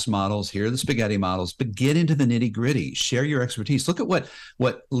forecast models, here are the spaghetti models, but get into the nitty gritty, share your expertise. Look at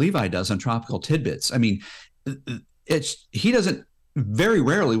what Levi does on Tropical Tidbits. I mean, he doesn't, very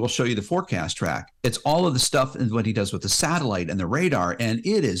rarely will show you the forecast track. It's all of the stuff and what he does with the satellite and the radar, and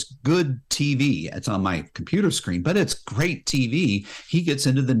it is good TV. It's on my computer screen, but it's great TV. He gets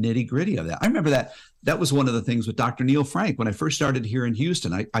into the nitty gritty of that. I remember that was one of the things with Dr. Neil Frank. When I first started here in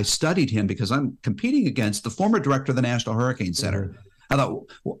Houston, I studied him because I'm competing against the former director of the National Hurricane Center. I thought,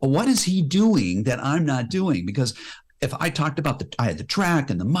 what is he doing that I'm not doing? Because if I talked about I had the track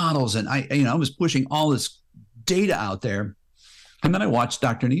and the models, and I was pushing all this data out there. And then I watched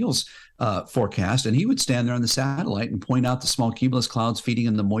Dr. Neal's forecast, and he would stand there on the satellite and point out the small cumulus clouds feeding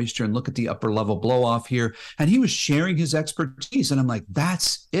in the moisture and look at the upper level blow off here. And he was sharing his expertise. And I'm like,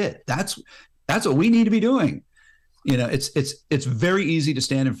 that's it. That's what we need to be doing. It's very easy to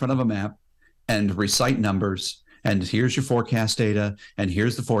stand in front of a map and recite numbers. And here's your forecast data, and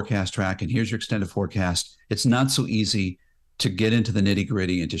here's the forecast track, and here's your extended forecast. It's not so easy to get into the nitty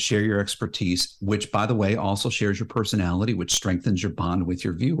gritty and to share your expertise, which, by the way, also shares your personality, which strengthens your bond with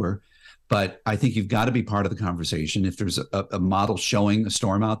your viewer. But I think you've got to be part of the conversation. If there's a model showing a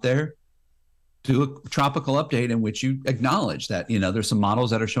storm out there, do a tropical update in which you acknowledge that, there's some models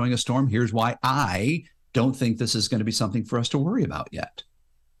that are showing a storm. Here's why I don't think this is going to be something for us to worry about yet.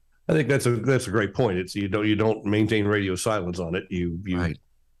 I think that's a great point. It's you don't maintain radio silence on it. You right.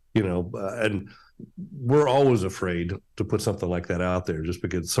 And we're always afraid to put something like that out there just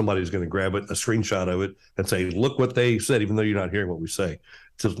because somebody's going to grab it, a screenshot of it, and say, look what they said, even though you're not hearing what we say.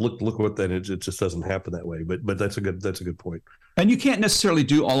 Just look what that is. It just doesn't happen that way. But that's a good point. And you can't necessarily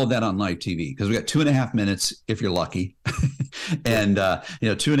do all of that on live TV because we got 2.5 minutes if you're lucky, and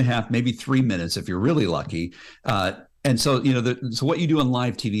 2.5, maybe 3 minutes if you're really lucky. And so, so what you do on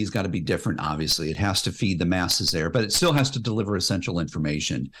live TV has got to be different. Obviously, it has to feed the masses there, but it still has to deliver essential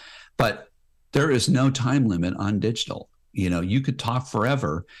information. But there is no time limit on digital. You could talk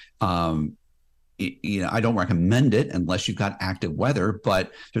forever. I don't recommend it unless you've got active weather,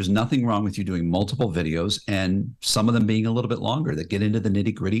 but there's nothing wrong with you doing multiple videos and some of them being a little bit longer that get into the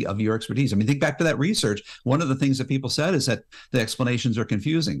nitty gritty of your expertise. I mean, think back to that research. One of the things that people said is that the explanations are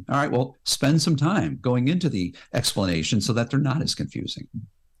confusing. All right, well, spend some time going into the explanation so that they're not as confusing.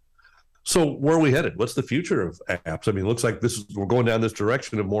 So where are we headed? What's the future of apps? I mean, it looks like we're going down this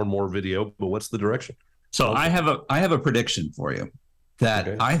direction of more and more video, but what's the direction? So I have a prediction for you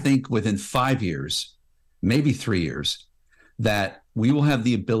that I think within 5 years, maybe 3 years, that we will have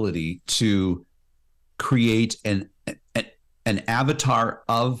the ability to create an avatar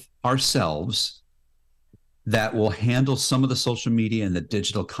of ourselves that will handle some of the social media and the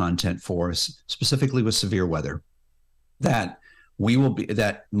digital content for us, specifically with severe weather. That we will be,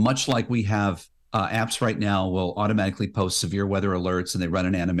 that much like we have apps right now will automatically post severe weather alerts and they run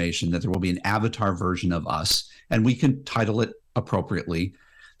an animation, that there will be an avatar version of us, and we can title it appropriately.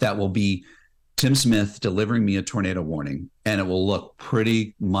 That will be Tim Smith delivering me a tornado warning, and it will look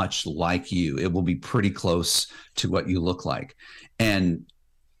pretty much like you. It will be pretty close to what you look like. And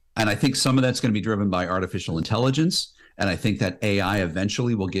I think some of that's going to be driven by artificial intelligence. And I think that AI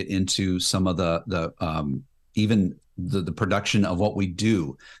eventually will get into some of even the production of what we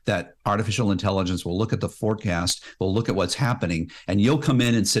do, that artificial intelligence will look at the forecast, will look at what's happening, and you'll come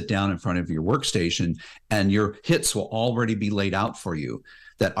in and sit down in front of your workstation and your hits will already be laid out for you.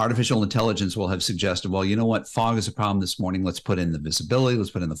 That artificial intelligence will have suggested, well, you know what, fog is a problem this morning. Let's put in the visibility.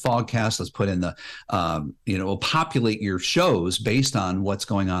 Let's put in the fogcast. Let's put in the, we'll populate your shows based on what's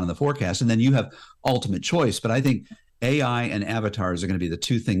going on in the forecast. And then you have ultimate choice. But I think AI and avatars are going to be the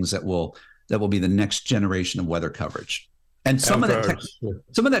two things that will be the next generation of weather coverage. And some of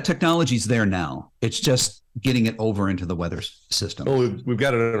that technology is there now. It's just getting it over into the weather system. Well, we've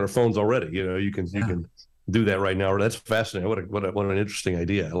got it on our phones already. You can do that right now. That's fascinating. What an interesting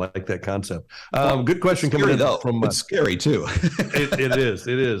idea. I like that concept. Good question coming in from. It's scary too. It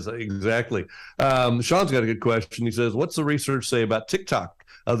is exactly. Sean's got a good question. He says, "What's the research say about TikTok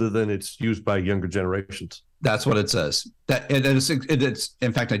other than it's used by younger generations?" That's what it says. It's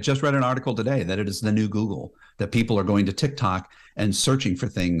in fact, I just read an article today that it is the new Google, that people are going to TikTok and searching for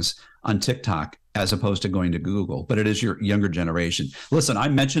things on TikTok as opposed to going to Google, but it is your younger generation. Listen, I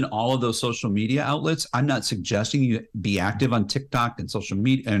mentioned all of those social media outlets. I'm not suggesting you be active on TikTok and social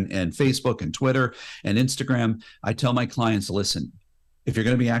media and Facebook and Twitter and Instagram. I tell my clients, listen, if you're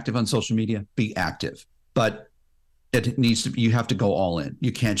going to be active on social media, be active, but you have to go all in.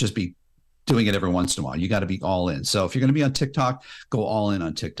 You can't just be doing it every once in a while. You got to be all in. So if you're going to be on TikTok, go all in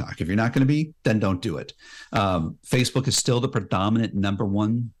on TikTok. If you're not going to be, then don't do it. Facebook is still the predominant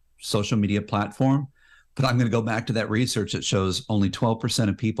 #1 social media platform, but I'm going to go back to that research that shows only 12%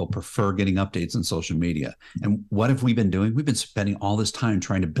 of people prefer getting updates on social media. And what have we been doing? We've been spending all this time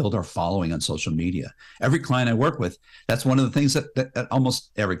trying to build our following on social media. Every client I work with, that's one of the things that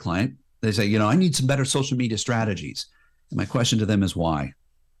almost every client, they say, I need some better social media strategies. And my question to them is why?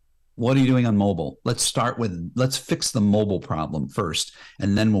 What are you doing on mobile? Let's fix the mobile problem first,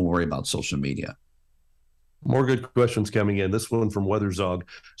 and then we'll worry about social media. More good questions coming in. This one from WeatherZog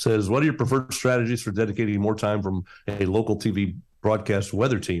says, what are your preferred strategies for dedicating more time from a local TV broadcast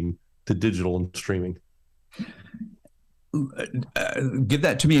weather team to digital and streaming? Give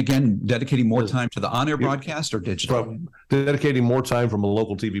that to me again. Dedicating more time to the on-air broadcast or digital? Dedicating more time from a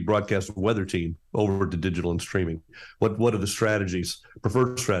local TV broadcast weather team over to digital and streaming. What are the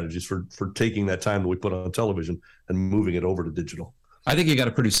preferred strategies for taking that time that we put on television and moving it over to digital? I think you got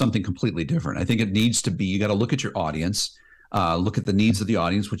to produce something completely different. I think it needs to be, you got to look at your audience, look at the needs of the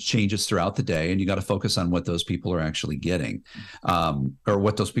audience, which changes throughout the day, and you got to focus on what those people are actually getting, or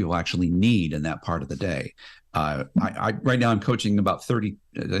what those people actually need in that part of the day. Right now I'm coaching about 30,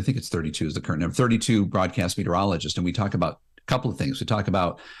 I think it's 32 is the current number, 32 broadcast meteorologists. And we talk about a couple of things. We talk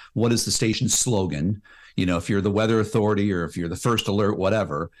about what is the station's slogan, if you're the weather authority or if you're the first alert,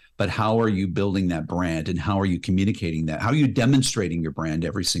 whatever, but how are you building that brand and how are you communicating that? How are you demonstrating your brand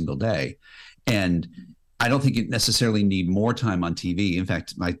every single day? And I don't think you necessarily need more time on TV. In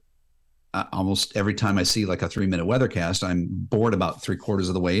fact, almost every time I see like a 3-minute weathercast, I'm bored about 3/4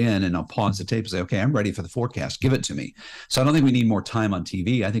 of the way in, and I'll pause the tape and say, okay, I'm ready for the forecast. Give it to me. So I don't think we need more time on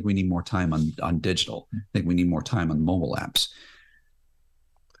TV. I think we need more time on digital. I think we need more time on mobile apps.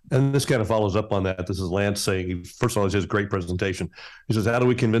 And this kind of follows up on that. This is Lance saying, first of all, he has a great presentation. He says, how do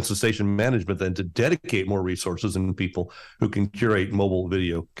we convince the station management then to dedicate more resources and people who can curate mobile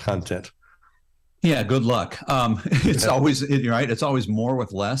video content? Yeah, good luck. It's always, right. It's always more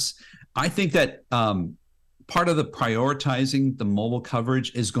with less. I think that part of the prioritizing the mobile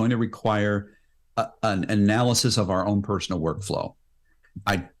coverage is going to require an analysis of our own personal workflow.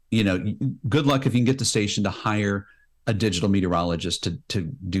 Good luck if you can get the station to hire a digital meteorologist to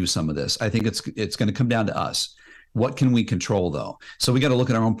do some of this. I think it's going to come down to us. What can we control though? So we got to look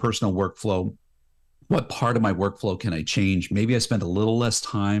at our own personal workflow. What part of my workflow can I change? Maybe I spend a little less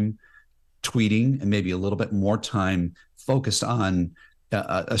time tweeting and maybe a little bit more time focused on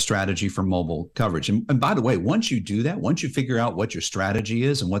a strategy for mobile coverage. And by the way, once you do that, once you figure out what your strategy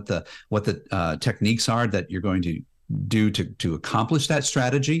is and what the techniques are that you're going to do to accomplish that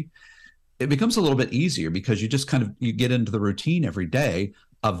strategy, it becomes a little bit easier because you just you get into the routine every day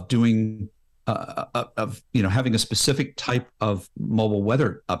of doing having a specific type of mobile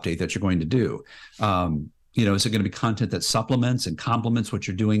weather update that you're going to do. Is it going to be content that supplements and complements what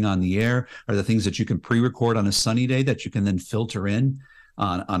you're doing on the air? Are the things that you can pre-record on a sunny day that you can then filter in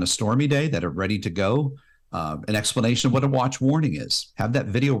on a stormy day that are ready to go? An explanation of what a watch warning is. Have that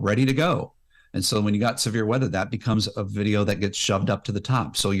video ready to go. And so when you got severe weather, that becomes a video that gets shoved up to the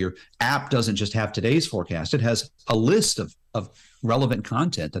top. So your app doesn't just have today's forecast. It has a list of relevant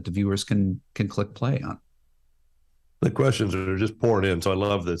content that the viewers can click play on. The questions are just pouring in, so I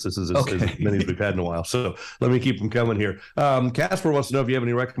love this. This is as many as we've had in a while. So let me keep them coming here. Casper wants to know if you have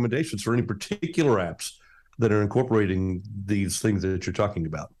any recommendations for any particular apps that are incorporating these things that you're talking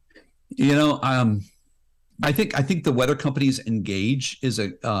about. I think the weather companies Engage is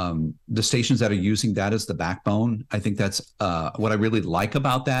the stations that are using that as the backbone. I think that's what I really like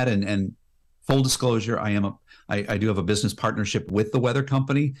about that. And full disclosure, I do have a business partnership with the weather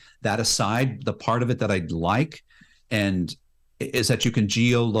company. That aside, the part of it that I like is that you can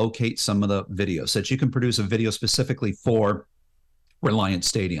geolocate some of the videos, so that you can produce a video specifically for Reliant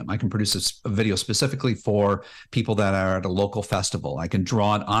Stadium. I can produce a video specifically for people that are at a local festival. I can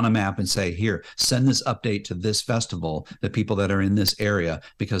draw it on a map and say, here, send this update to this festival, the people that are in this area,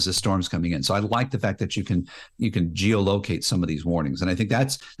 because the storm's coming in. So I like the fact that you can geolocate some of these warnings. And I think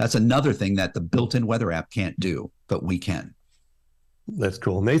that's another thing that the built-in weather app can't do, but we can. That's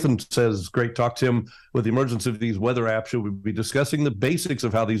cool. Nathan says, great talk, Tim. With the emergence of these weather apps, should we be discussing the basics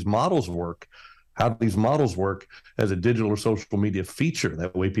of how these models work as a digital or social media feature?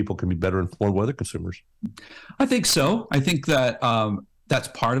 That way people can be better informed weather consumers. I think so. I think that that's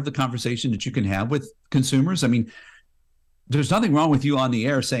part of the conversation that you can have with consumers. I mean, there's nothing wrong with you on the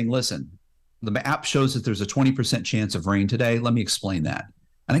air saying, listen, the app shows that there's a 20% chance of rain today. Let me explain that.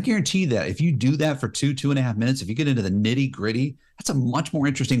 And I guarantee that if you do that for 2.5 minutes, if you get into the nitty gritty, that's a much more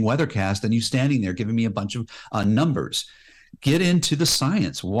interesting weathercast than you standing there giving me a bunch of numbers. Get into the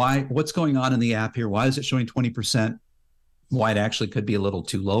science. What's going on in the app here? Why is it showing 20%? Why it actually could be a little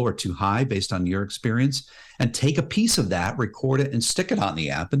too low or too high based on your experience, and take a piece of that, record it, and stick it on the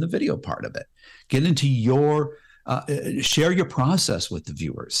app in the video part of it. Get into share your process with the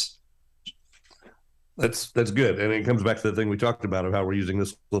viewers. That's good. And it comes back to the thing we talked about of how we're using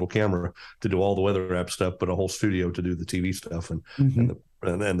this little camera to do all the weather app stuff, but a whole studio to do the TV stuff and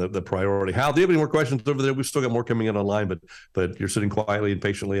the priority. Hal, do you have any more questions over there? We've still got more coming in online, but you're sitting quietly and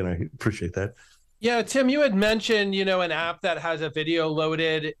patiently, and I appreciate that. Yeah, Tim, you had mentioned, an app that has a video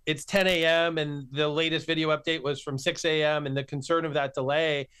loaded. It's 10 a.m. and the latest video update was from 6 a.m. and the concern of that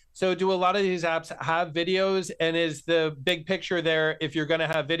delay. So do a lot of these apps have videos? And is the big picture there, if you're going to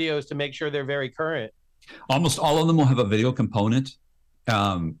have videos, to make sure they're very current? Almost all of them will have a video component,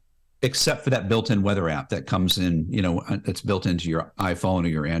 except for that built-in weather app that comes in, it's built into your iPhone or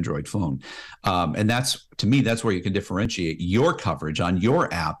your Android phone. And to me, that's where you can differentiate your coverage on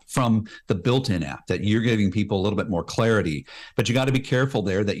your app from the built-in app, that you're giving people a little bit more clarity. But you got to be careful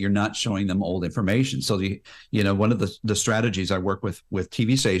there that you're not showing them old information. So one of the strategies I work with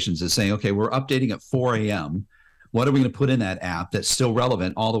TV stations is saying, okay, we're updating at 4 a.m. What are we going to put in that app that's still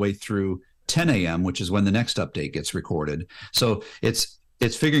relevant all the way through 10 a.m., which is when the next update gets recorded? So it's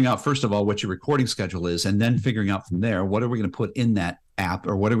figuring out, first of all, what your recording schedule is, and then figuring out from there, what are we going to put in that app,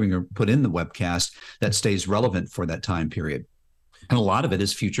 or what are we going to put in the webcast that stays relevant for that time period? And a lot of it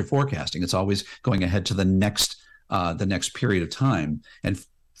is future forecasting. It's always going ahead to the next period of time and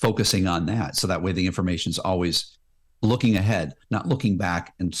focusing on that. So that way the information is always looking ahead, not looking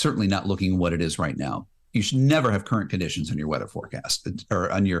back, and certainly not looking at what it is right now. You should never have current conditions on your weather forecast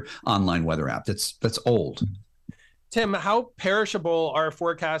or on your online weather app. That's old. Tim, how perishable are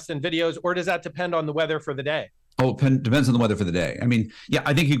forecasts and videos, or does that depend on the weather for the day? Oh, depends on the weather for the day. I mean, yeah,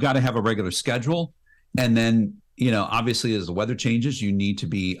 I think you've got to have a regular schedule. And then, obviously as the weather changes, you need to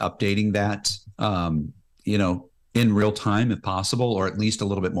be updating that, in real time if possible, or at least a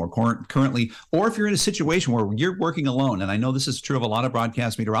little bit more currently. Or if you're in a situation where you're working alone, and I know this is true of a lot of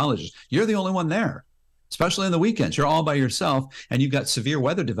broadcast meteorologists, you're the only one there, especially on the weekends. You're all by yourself and you've got severe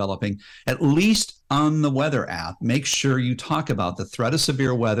weather developing. At least on the weather app, make sure you talk about the threat of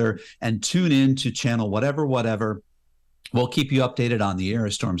severe weather and tune in to channel whatever. We'll keep you updated on the air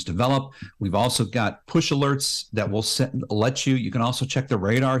as storms develop. We've also got push alerts that will let you can also check the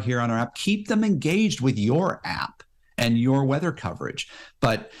radar here on our app. Keep them engaged with your app and your weather coverage.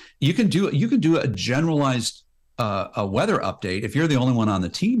 But you can do a generalized a weather update if you're the only one on the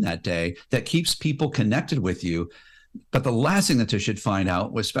team that day that keeps people connected with you. But the last thing that they should find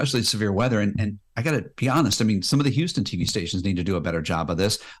out, especially severe weather, and I got to be honest, I mean, some of the Houston TV stations need to do a better job of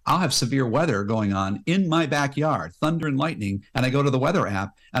this. I'll have severe weather going on in my backyard, thunder and lightning, and I go to the weather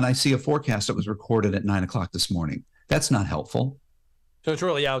app and I see a forecast that was recorded at 9 o'clock this morning. That's not helpful. So it's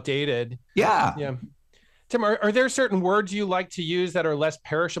really outdated. Yeah. Yeah. Tim, are there certain words you like to use that are less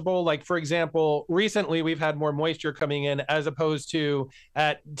perishable? Like, for example, recently we've had more moisture coming in as opposed to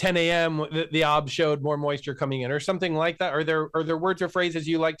at 10 a.m. the OB showed more moisture coming in or something like that. Are there words or phrases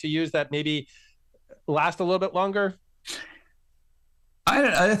you like to use that maybe last a little bit longer?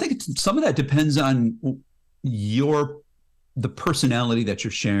 I think some of that depends on the personality that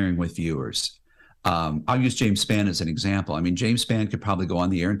you're sharing with viewers. I'll use James Spann as an example. I mean, James Spann could probably go on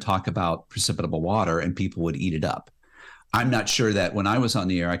the air and talk about precipitable water and people would eat it up. I'm not sure that when I was on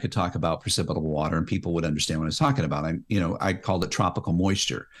the air, I could talk about precipitable water and people would understand what I was talking about. I called it tropical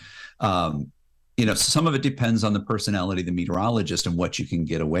moisture. Some of it depends on the personality of the meteorologist and what you can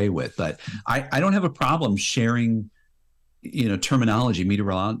get away with. But I don't have a problem sharing, terminology,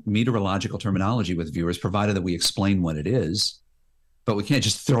 meteorological terminology with viewers, provided that we explain what it is. But we can't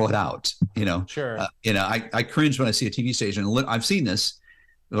just throw it out, Sure. I cringe when I see a TV station. I've seen this,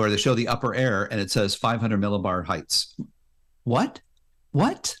 where they show the upper air and it says 500 millibar heights. What?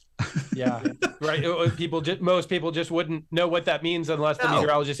 Yeah, right. Most people just wouldn't know what that means unless the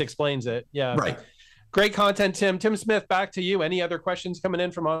meteorologist explains it. Yeah. Right. Great content, Tim. Tim Smith, back to you. Any other questions coming in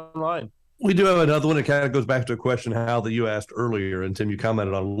from online? We do have another one. It kind of goes back to a question that you asked earlier, and Tim, you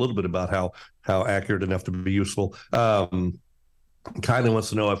commented on a little bit about how accurate enough to be useful. Kylie wants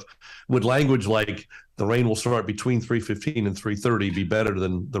to know would language like the rain will start between 3:15 and 3:30 be better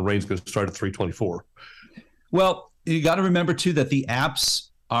than the rain's going to start at 3:24? Well, you got to remember too that the apps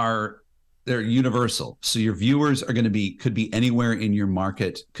they're universal. So your viewers are going to could be anywhere in your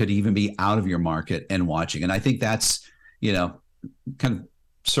market, could even be out of your market and watching. And I think that's, kind of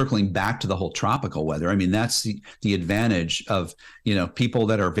circling back to the whole tropical weather. I mean, that's the advantage of, people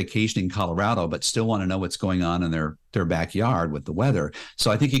that are vacationing in Colorado, but still want to know what's going on in their backyard with the weather.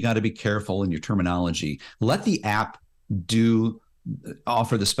 So I think you got to be careful in your terminology. Let the app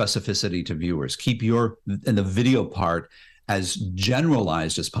offer the specificity to viewers. Keep in the video part as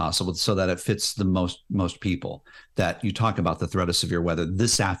generalized as possible so that it fits the most people. That you talk about the threat of severe weather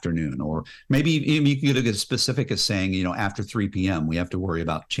this afternoon, or maybe you can get as specific as saying, after 3 p.m. we have to worry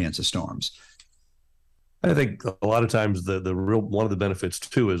about chance of storms. I think a lot of times one of the benefits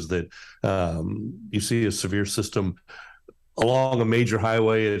too is that you see a severe system along a major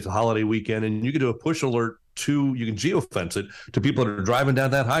highway. It's a holiday weekend, and you can do a push alert you can geofence it to people that are driving down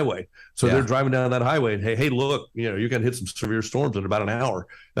that highway. So they're driving down that highway and hey, look, you're going to hit some severe storms in about an hour.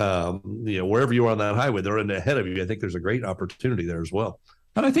 Wherever you are on that highway, they're ahead of you. I think there's a great opportunity there as well.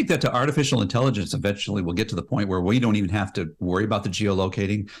 And I think that to artificial intelligence, eventually we'll get to the point where we don't even have to worry about the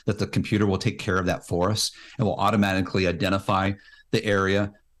geolocating, that the computer will take care of that for us and will automatically identify the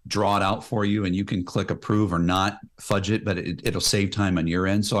area, draw it out for you, and you can click approve or not fudge it, but it'll save time on your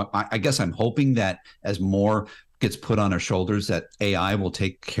end. So I guess I'm hoping that as more gets put on our shoulders, that AI will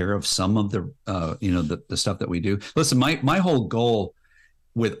take care of some of the stuff that we do. Listen, my whole goal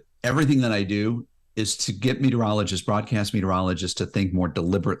with everything that I do is to get broadcast meteorologists to think more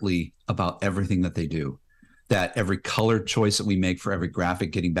deliberately about everything that they do. That every color choice that we make for every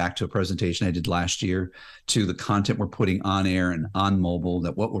graphic, getting back to a presentation I did last year, to the content we're putting on air and on mobile,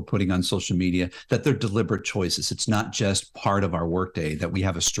 that what we're putting on social media, that they're deliberate choices. It's not just part of our workday, that we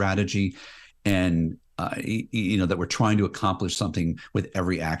have a strategy and that we're trying to accomplish something with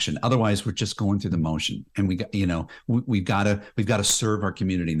every action. Otherwise, we're just going through the motion. And we've got to serve our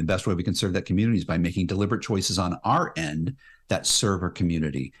community. And the best way we can serve that community is by making deliberate choices on our end that serve our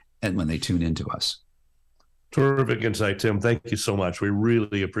community and when they tune into us. Terrific insight, Tim. Thank you so much. We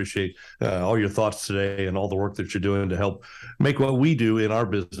really appreciate all your thoughts today and all the work that you're doing to help make what we do in our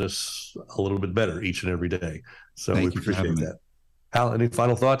business a little bit better each and every day. So we appreciate that. Hal, any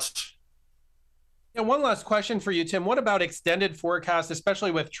final thoughts? Yeah, one last question for you, Tim. What about extended forecasts,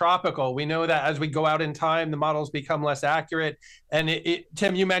 especially with tropical? We know that as we go out in time, the models become less accurate. And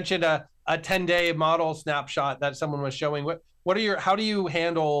Tim, you mentioned a 10-day model snapshot that someone was showing. How do you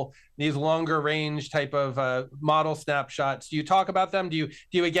handle these longer range type of model snapshots? Do you talk about them? Do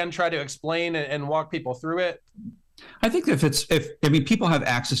you again try to explain and walk people through it? I think people have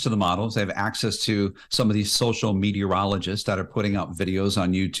access to the models, they have access to some of these social meteorologists that are putting out videos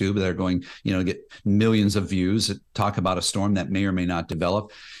on YouTube that are going, get millions of views that talk about a storm that may or may not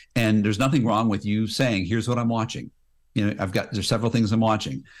develop. And there's nothing wrong with you saying, here's what I'm watching. There's several things I'm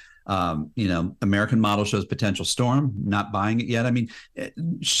watching. American model shows potential storm, not buying it yet. I mean,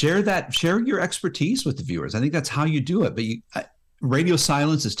 share your expertise with the viewers. I think that's how you do it. But radio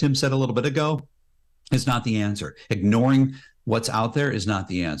silence, as Tim said a little bit ago, is not the answer. Ignoring what's out there is not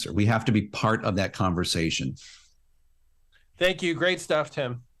the answer. We have to be part of that conversation. Thank you. Great stuff,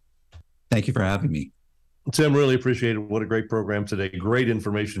 Tim. Thank you for having me. Tim, really appreciate it. What a great program today. Great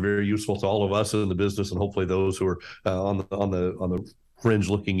information, very useful to all of us in the business and hopefully those who are on the fringe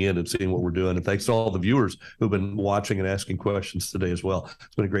looking in and seeing what we're doing. And thanks to all the viewers who've been watching and asking questions today as well.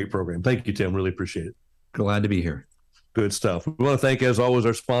 It's been a great program. Thank you, Tim. Really appreciate it. Glad to be here. Good stuff. We want to thank, as always,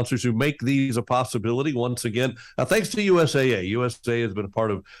 our sponsors who make these a possibility. Once again, thanks to USAA. USAA has been a part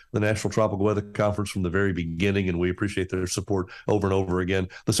of the National Tropical Weather Conference from the very beginning, and we appreciate their support over and over again.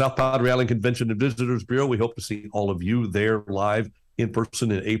 The South Padre Island Convention and Visitors Bureau, we hope to see all of you there live in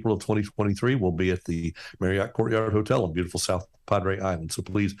person in April of 2023. We'll be at the Marriott Courtyard Hotel on beautiful South Padre Island. So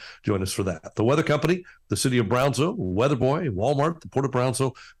please join us for that. The Weather Company, the City of Brownsville, Weatherboy, Walmart, the Port of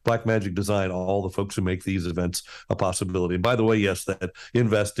Brownsville, Black Magic Design, all the folks who make these events a possibility. And by the way, yes, that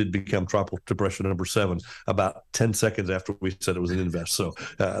invest did become Tropical Depression number 7 about 10 seconds after we said it was an invest. So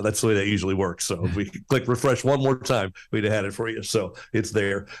that's the way that usually works. So if we click refresh one more time, we'd have had it for you. So it's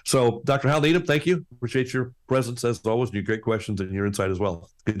there. So Dr. Hal Needham, thank you. Appreciate your presence as always, and your great questions and your insight as well.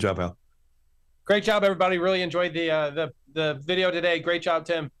 Good job, Hal. Great job, everybody. Really enjoyed the video today. Great job,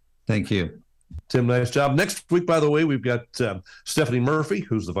 Tim. Thank you. Tim, nice job. Next week, by the way, we've got Stephanie Murphy,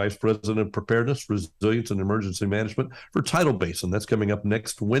 who's the Vice President of Preparedness, Resilience, and Emergency Management for Tidal Basin. That's coming up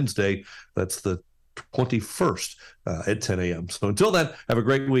next Wednesday. That's the 21st at 10 a.m. So until then, have a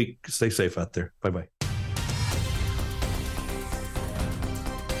great week. Stay safe out there. Bye-bye.